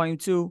Village Volume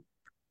 2,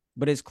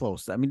 but it's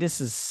close. I mean,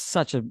 this is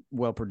such a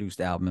well-produced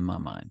album in my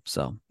mind.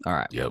 So, all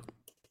right. Yep.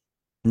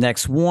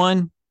 Next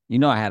one,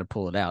 I had to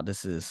pull it out.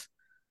 This is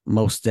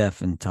Mos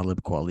Def and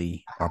Talib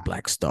Kweli, our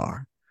Black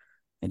Star.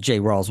 And Jay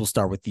Rawls, we'll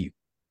start with you.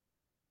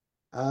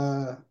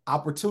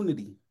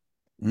 Opportunity.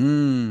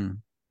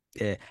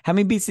 Yeah. How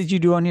many beats did you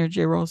do on here,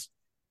 Jay Rawls?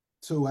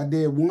 2. I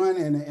did 1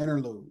 and an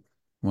interlude.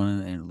 1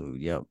 and an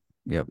interlude.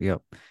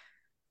 Yep.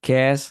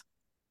 Cass?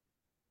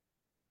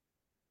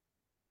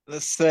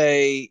 Let's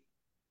say,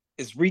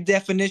 is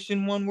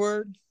redefinition one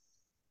word?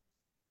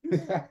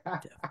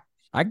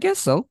 I guess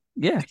so.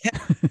 Yeah.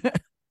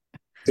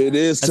 It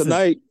is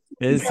tonight.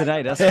 It is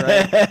tonight. That's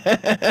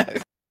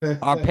right.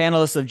 Our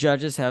panelists of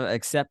judges have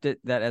accepted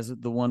that as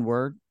the one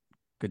word.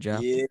 Good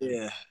job.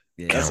 Yeah.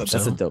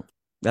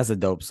 That's a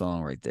dope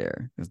song right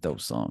there. It's a dope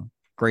song.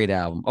 Great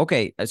album.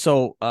 Okay,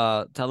 so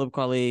Talib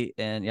Kweli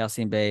and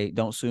Yasin Bey,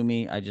 Don't Sue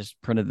Me. I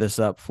just printed this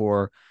up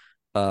for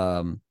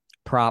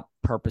prop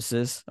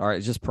purposes. All right,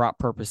 it's just prop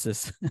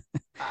purposes.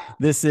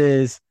 This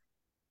is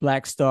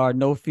Black Star,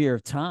 No Fear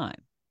of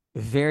Time.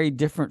 Very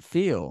different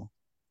feel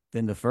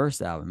than the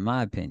first album, in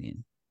my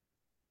opinion.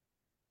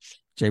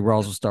 Jay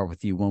Rawls, will start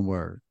with you. One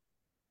word.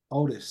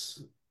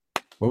 Otis.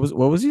 What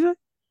was you say?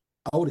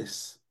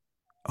 Otis.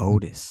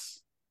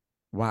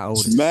 Why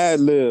Otis? It's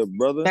Madlib,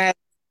 brother. Mad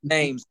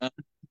names. Huh?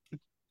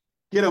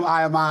 Get him,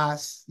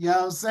 IMIs. You know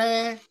what I'm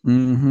saying?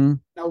 Mm-hmm.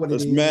 Know what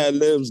It's it is.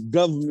 Madlib's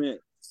government.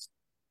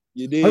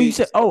 You did. Oh, you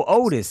said,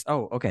 Otis.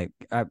 Oh, okay.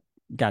 I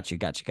got you.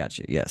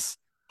 Yes.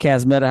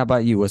 Kaz Metah, how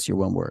about you? What's your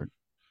one word?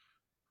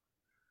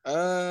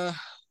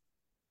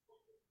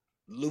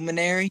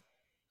 Luminary.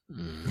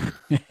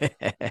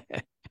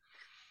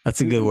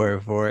 That's a good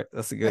word for it.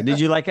 That's a good. Did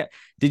you like it?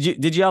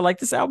 Did y'all like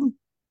this album?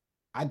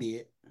 I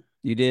did.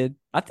 You did?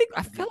 I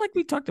felt like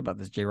we talked about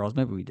this, J. Ross.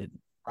 Maybe we didn't.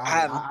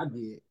 I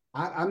did.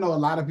 I know a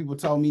lot of people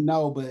told me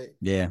no, but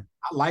yeah,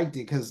 I liked it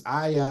because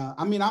I'm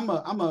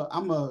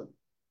a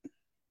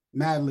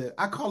Madlib.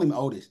 I call him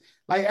Otis.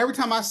 Like every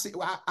time I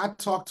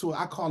talk to him,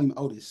 I call him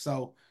Otis.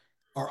 So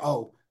or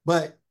O.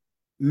 But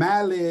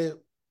Madlib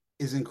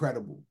is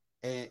incredible.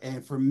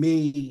 And for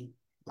me,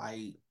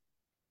 like,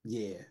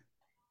 yeah,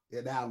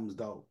 that album's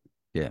dope.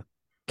 Yeah.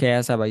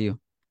 Cass, how about you?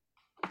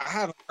 I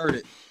haven't heard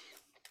it.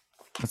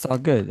 That's all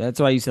good. That's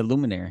why you said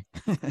Luminary.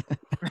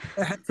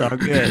 It's all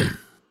good.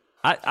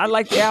 I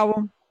like the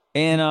album.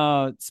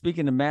 And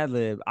speaking of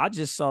Madlib, I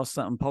just saw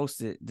something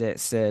posted that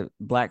said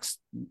Black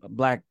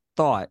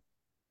Thought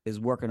is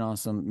working on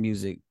some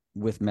music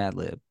with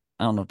Madlib.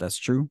 I don't know if that's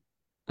true.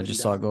 I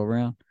just saw it go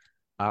around.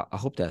 I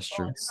hope that's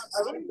true.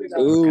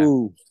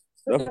 Ooh,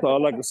 okay. That's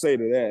all I can say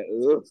to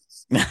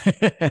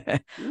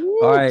that.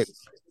 All right.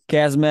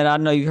 Kazmet, I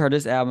know you heard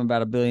this album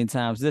about 1 billion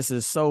times. This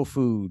is Soul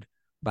Food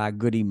by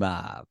Goody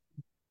Mob.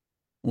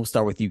 We'll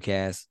start with you,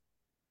 Kaz.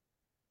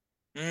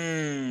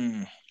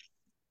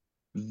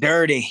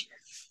 Dirty.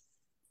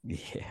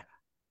 Yeah.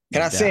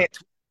 Can I say it?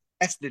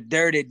 That's the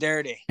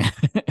dirty.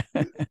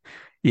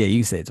 Yeah, you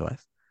can say it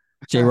twice.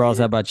 Jay Rawls,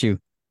 how about you?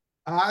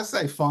 I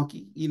say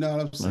funky. You know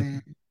what I'm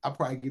saying? I'll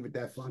probably give it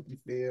that funky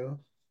feel.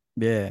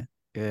 Yeah.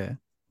 Real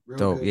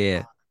dope.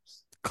 Yeah.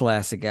 Vibes.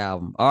 Classic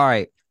album. All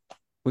right.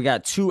 We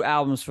got 2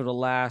 albums for the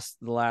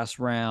last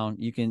round.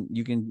 You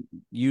can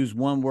use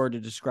one word to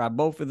describe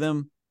both of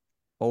them,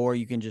 or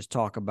you can just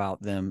talk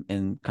about them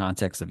in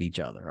context of each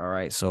other. All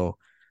right. So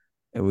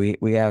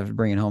we have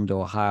Bringing Home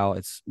to Ohio.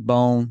 It's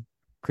Bone,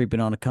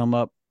 Creeping on the Come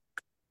Up,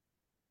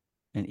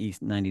 and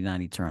East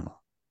 99 Eternal.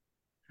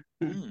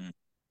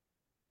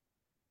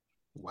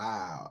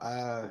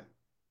 Wow.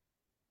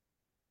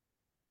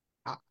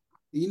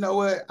 You know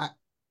what?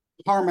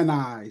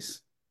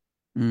 Harmonize.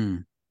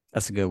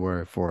 That's a good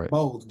word for it.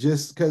 Both,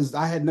 just because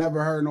I had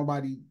never heard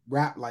nobody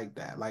rap like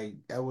that. Like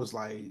that was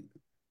like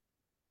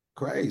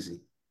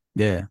crazy.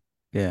 Yeah.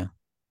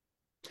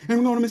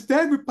 I'm gonna miss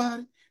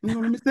everybody. I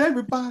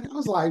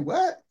was like,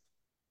 what?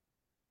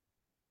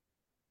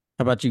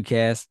 How about you,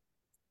 Cass?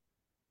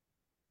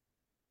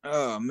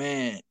 Oh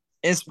man,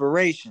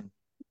 inspiration.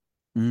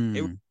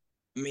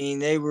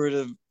 They were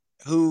the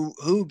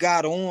who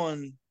got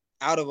on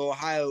out of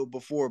Ohio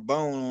before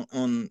Bone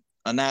on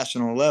a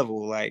national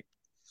level. Like,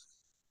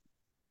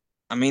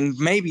 I mean,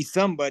 maybe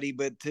somebody,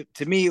 but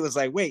to me, it was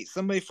like, wait,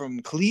 somebody from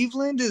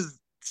Cleveland is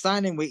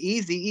signing with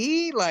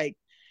Eazy-E? Like,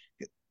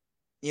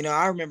 you know,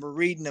 I remember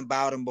reading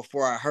about him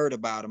before I heard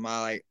about him.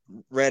 I like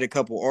read a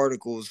couple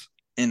articles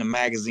in a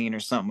magazine or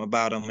something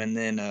about him, and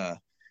then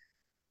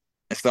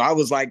so I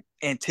was like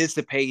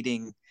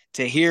anticipating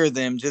to hear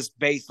them just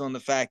based on the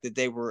fact that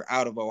they were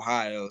out of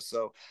Ohio.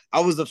 So I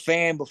was a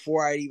fan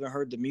before I even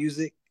heard the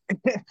music.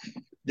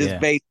 just Yeah.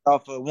 based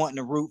off of wanting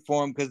to root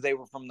for them because they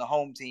were from the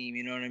home team.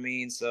 You know what I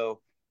mean?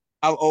 So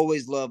I've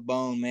always loved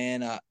Bone,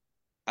 man.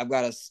 I've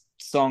got a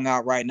song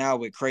out right now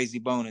with Crazy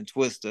Bone and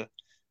Twista.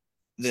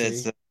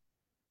 That's See?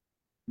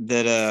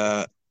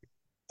 that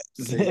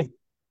See?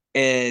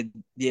 and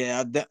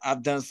yeah,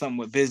 I've done something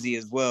with Busy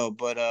as well.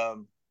 But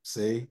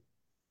See?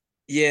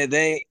 yeah,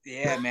 man,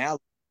 I love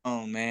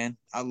Bone, man.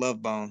 I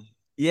love Bone.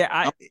 Yeah,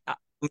 I'm a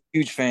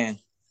huge fan.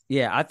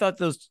 Yeah, I thought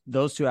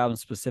those two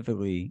albums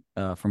specifically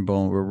from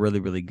Bone were really,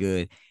 really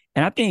good.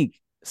 And I think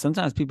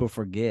sometimes people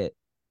forget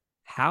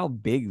how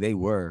big they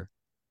were.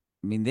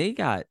 I mean, they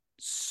got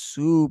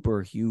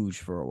super huge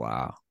for a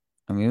while.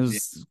 I mean, it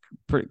was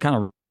pretty kind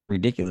of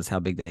ridiculous how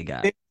big they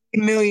got. 50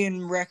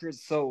 million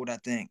records sold, I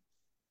think.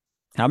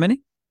 How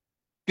many?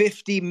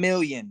 50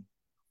 million.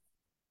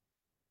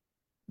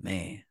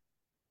 Man.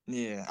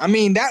 Yeah. I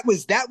mean, that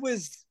was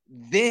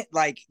then,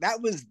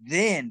 that was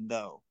then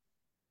though.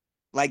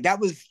 Like that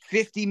was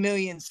 50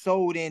 million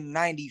sold in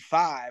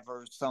 95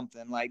 or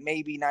something, like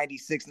maybe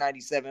 96,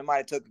 97. It might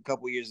have took a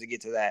couple years to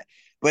get to that.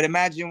 But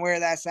imagine where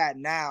that's at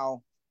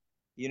now.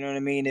 You know what I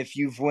mean? If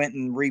you've went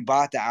and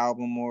rebought the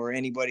album, or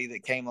anybody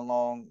that came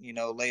along, you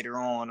know, later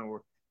on,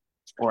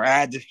 or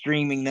add the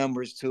streaming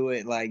numbers to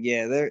it, like,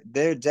 yeah,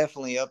 they're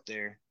definitely up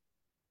there.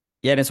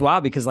 Yeah, and it's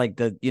wild because like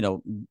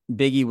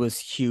Biggie was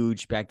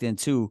huge back then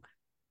too.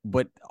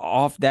 But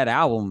off that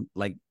album,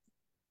 like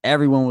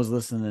everyone was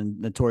listening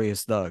to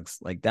Notorious Thugs.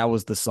 Like that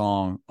was the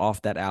song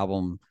off that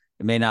album.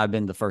 It may not have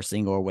been the first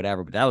single or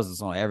whatever, but that was the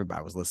song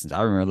everybody was listening to.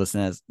 I remember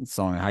listening to that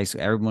song in high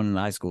school. Everyone in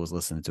high school was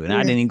listening to it. And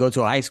I didn't even go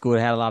to a high school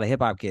that had a lot of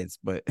hip hop kids,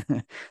 but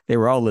they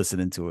were all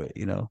listening to it.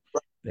 You know,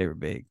 they were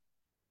big.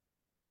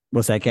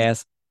 What's that,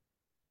 Cass?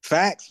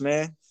 Facts,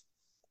 man.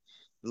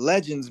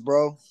 Legends,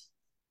 bro.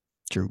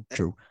 True.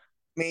 I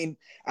mean,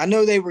 I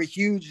know they were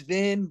huge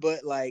then,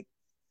 but like,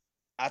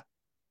 I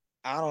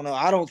don't know.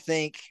 I don't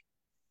think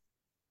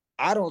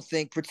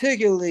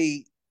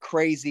particularly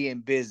Crazy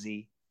and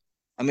Busy.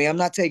 I mean, I'm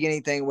not taking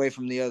anything away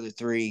from the other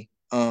three.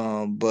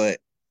 But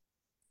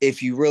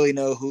if you really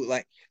know who,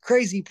 like,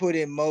 Crazy put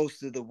in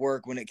most of the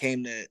work when it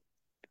came to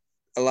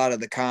a lot of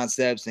the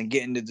concepts and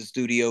getting to the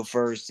studio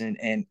first,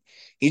 and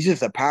he's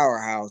just a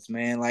powerhouse,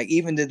 man. Like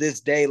even to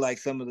this day, like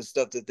some of the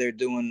stuff that they're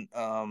doing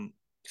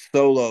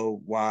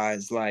solo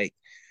wise, like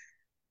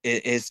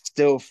it's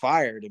still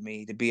fire to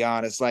me, to be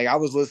honest. Like I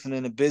was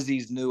listening to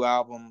Busy's new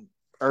album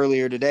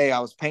earlier today. I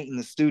was painting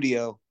the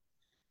studio,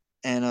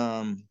 and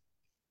I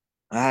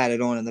had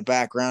it on in the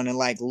background, and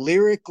like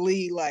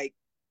lyrically, like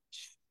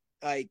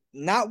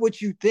not what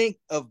you think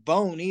of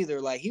Bone either.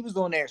 Like he was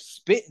on there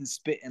spitting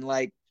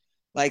like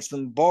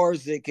some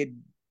bars that could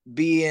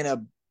be in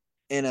a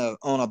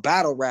on a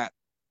battle rap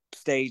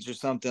stage or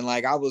something.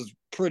 Like I was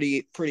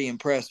pretty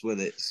impressed with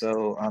it.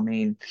 So I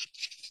mean,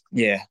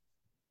 yeah,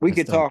 we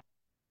could talk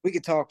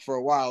for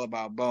a while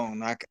about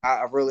Bone. I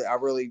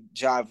really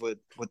jive with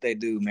what they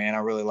do, man. I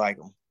really like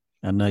them.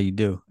 I know you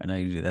do.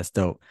 That's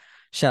dope.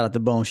 Shout out to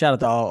Bone. Shout out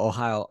to all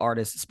Ohio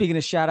artists. Speaking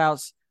of shout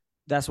outs,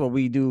 that's what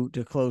we do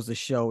to close the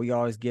show. We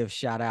always give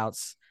shout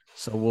outs.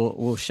 So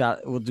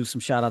we'll do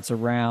some shout outs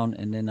around,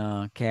 and then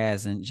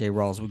Kaz and J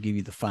Rawls will give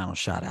you the final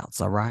shout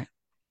outs. All right.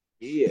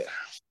 Yeah.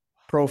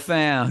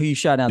 Profound. Who you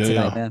shouting out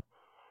tonight, man?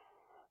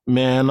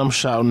 Man, I'm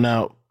shouting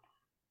out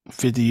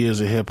 50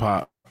 years of hip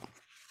hop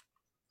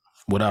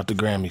without the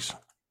Grammys.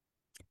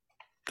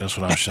 That's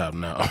what I'm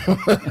shouting out.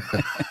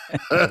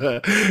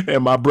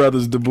 And my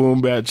brothers, the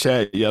Boom Bap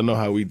Chat, y'all know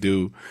how we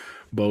do.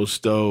 Bo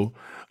Stowe,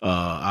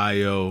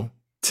 Io,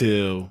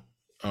 Till,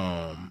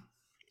 and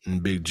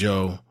Big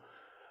Joe.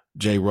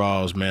 J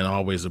Rawls, man,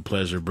 always a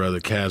pleasure, brother.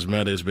 Kaz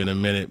Metah, it's been a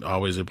minute.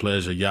 Always a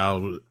pleasure.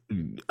 Y'all,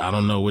 I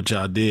don't know what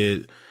y'all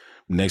did.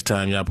 Next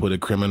time y'all put a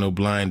criminal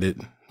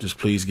blinded, just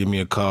please give me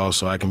a call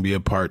so I can be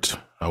a part.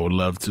 I would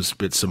love to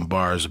spit some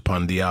bars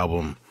upon the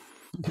album.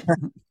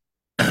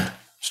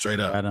 Straight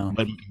up.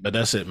 Right, but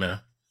that's it, man.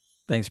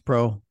 Thanks,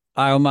 Pro. All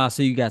right, Omar,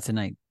 so you got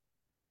tonight.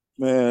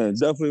 Man,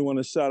 definitely want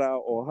to shout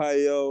out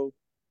Ohio.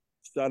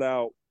 Shout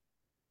out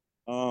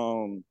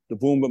my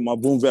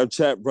Boom Bap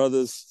Chat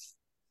brothers.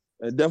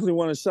 And definitely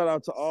want to shout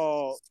out to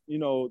all,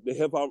 the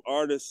hip hop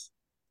artists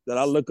that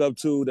I look up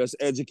to, that's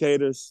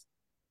educators.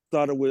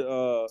 Started with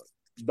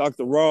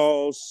Dr.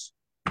 Rawls,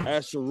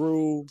 Asher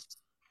Rue,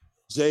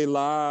 Jay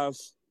Live.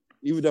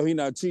 Even though he's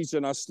not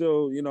teaching, I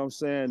still, them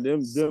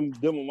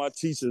are my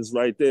teachers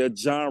right there.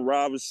 John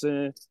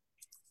Robinson.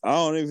 I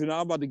don't even know.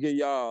 I'm about to get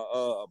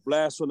y'all a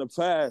blast from the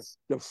past.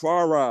 The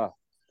Farah.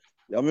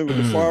 Y'all remember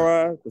the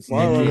Farah? The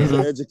Farah was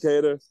an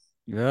educator.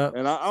 Yeah.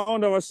 And I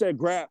don't know if I said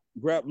grap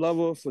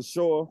lover for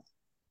sure.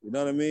 You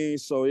know what I mean?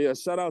 So yeah,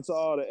 shout out to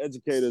all the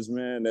educators,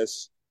 man,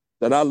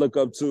 that I look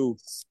up to.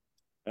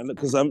 And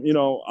because I'm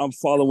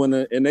following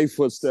in their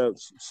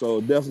footsteps.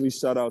 So definitely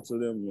shout out to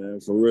them, man.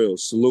 For real.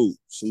 Salute.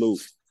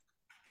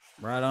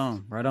 Right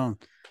on.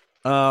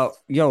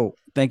 Yo,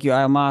 thank you,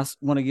 Almas.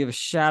 Want to give a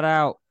shout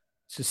out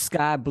to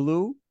Sky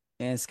Blue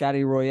and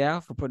Scotty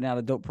Royale for putting out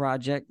a dope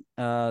project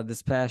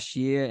this past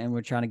year, and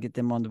we're trying to get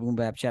them on the Boom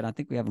Bap Chat. I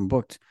think we have them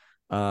booked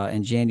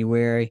in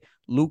January.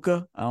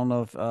 Luca, I don't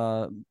know if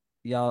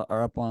y'all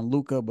are up on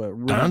Luca, but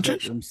really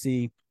dope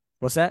MC.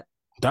 What's that?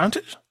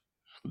 Doncic?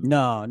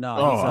 No.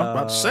 Oh, I'm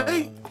about to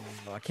say.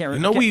 I can't. You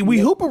know, we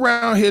hoop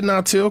around here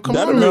now, Till. Come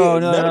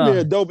on. That'd be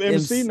a dope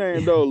MC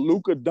name though,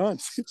 Luka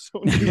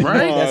Doncic.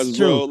 Right, that's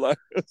true. Bro.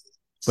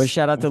 But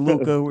shout out to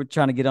Luca. We're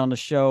trying to get on the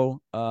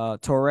show.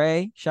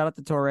 Torre, shout out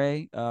to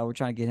Torre. We're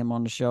trying to get him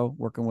on the show,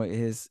 working with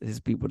his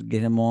people to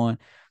get him on.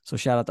 So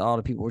shout out to all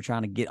the people we're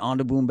trying to get on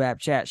the Boom Bap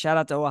Chat. Shout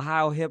out to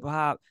Ohio Hip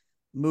Hop,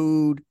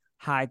 Mood,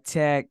 High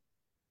Tech,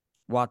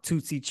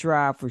 Watusi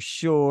Tribe for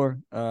sure.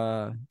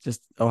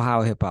 Just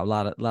Ohio hip hop. A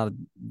lot of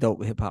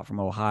dope hip hop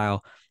from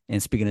Ohio.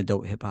 And speaking of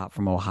dope hip hop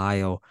from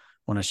Ohio,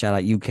 want to shout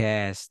out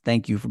UCAS.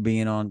 Thank you for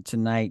being on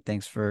tonight.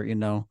 Thanks for,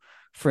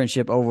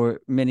 friendship over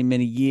many,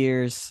 many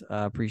years.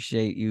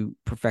 Appreciate you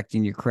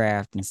perfecting your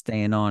craft and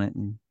staying on it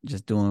and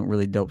just doing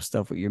really dope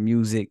stuff with your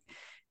music.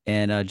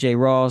 And Jay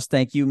Rawls,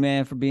 thank you,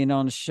 man, for being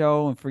on the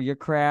show and for your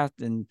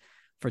craft and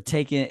for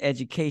taking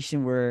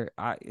education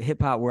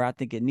hip hop where I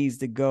think it needs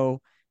to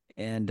go.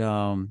 And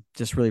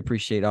just really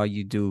appreciate all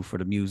you do for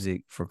the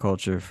music, for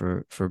culture,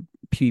 for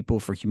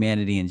people, for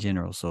humanity in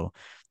general. So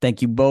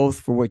thank you both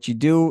for what you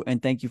do.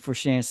 And thank you for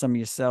sharing some of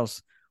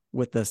yourselves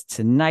with us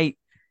tonight.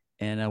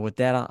 And with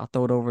that, I'll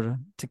throw it over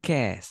to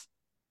Cass.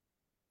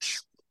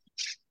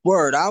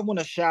 Word. I want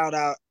to shout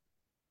out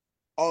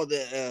all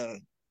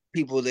the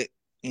people that,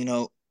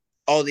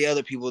 all the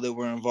other people that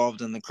were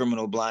involved in the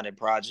Criminal Blinded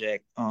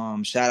Project.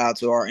 Shout out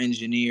to our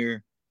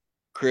engineer,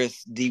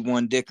 Chris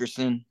D1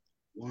 Dickerson.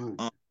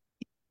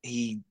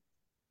 He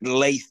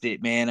laced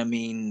it, man. I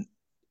mean,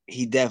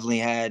 he definitely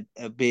had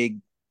a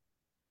big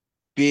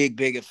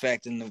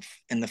effect in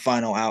the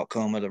final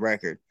outcome of the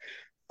record.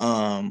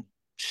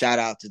 Shout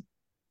out to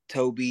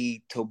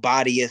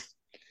Tobadius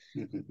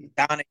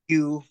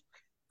Donahue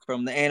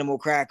from the Animal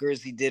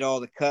Crackers. He did all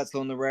the cuts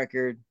on the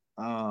record,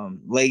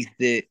 laced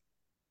it.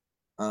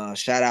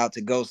 Shout out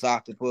to Ghost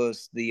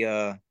Octopus,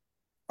 the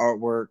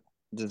artwork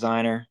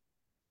designer.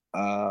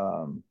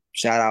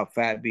 Shout out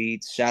Fat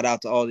Beats. Shout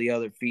out to all the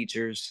other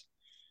features.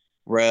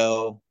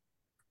 Rel,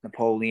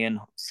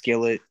 Napoleon,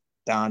 Skillet,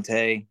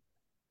 Dante,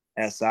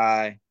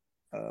 SI,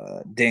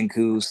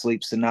 Denku,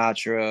 Sleep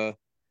Sinatra,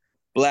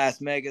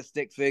 Blast Mega,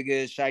 Stick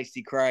Figures,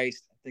 Shiesty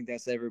Christ. I think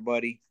that's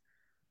everybody.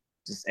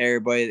 Just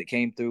everybody that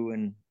came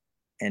through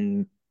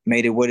and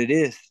made it what it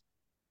is.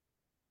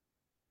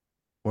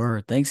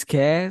 Word. Thanks,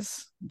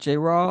 Kaz. J.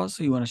 Rawls,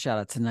 who you want to shout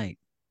out tonight?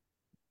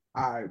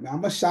 All right, now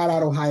I'm gonna shout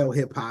out Ohio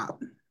hip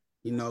hop.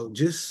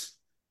 Just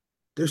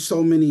there's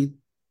so many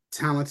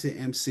talented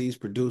MCs,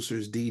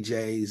 producers,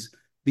 DJs,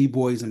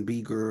 B-boys and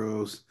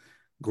B-girls,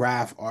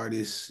 graph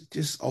artists.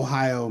 Just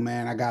Ohio,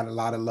 man. I got a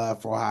lot of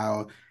love for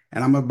Ohio.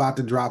 And I'm about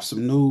to drop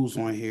some news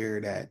on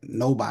here that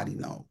nobody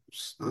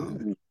knows.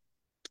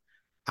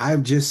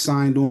 I've just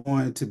signed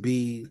on to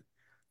be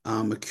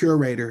a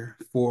curator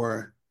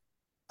for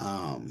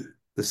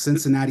the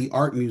Cincinnati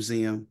Art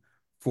Museum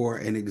for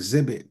an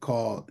exhibit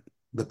called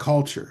The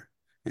Culture,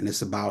 and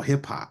it's about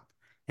hip hop,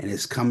 and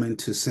it's coming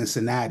to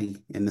Cincinnati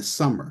in the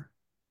summer.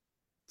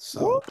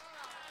 So,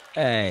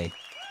 hey,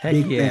 heck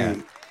yeah,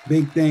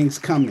 big things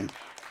coming.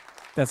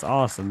 That's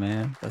awesome,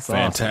 man. That's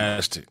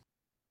fantastic. Awesome.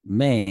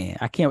 Man,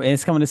 I can't.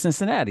 It's coming to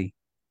Cincinnati.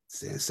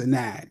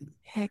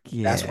 Heck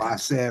yeah. That's why I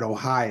said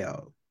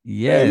Ohio.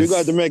 Yes. Hey, we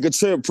got to make a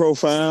trip,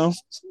 Profound.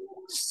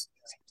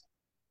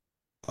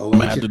 I'm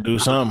gonna have to do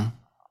something.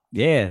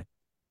 Yeah,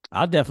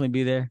 I'll definitely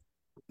be there.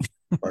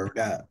 Word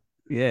up.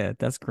 Yeah,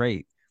 that's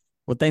great.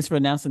 Well, thanks for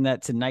announcing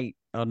that tonight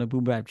on the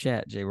Boom Bap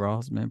Chat, J.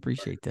 Rawls, man.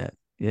 Appreciate that.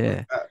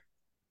 Yeah.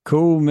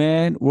 Cool,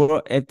 man.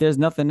 Well, if there's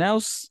nothing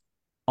else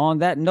on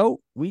that note,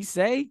 we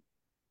say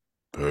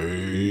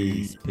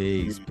peace.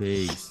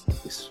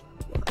 Peace.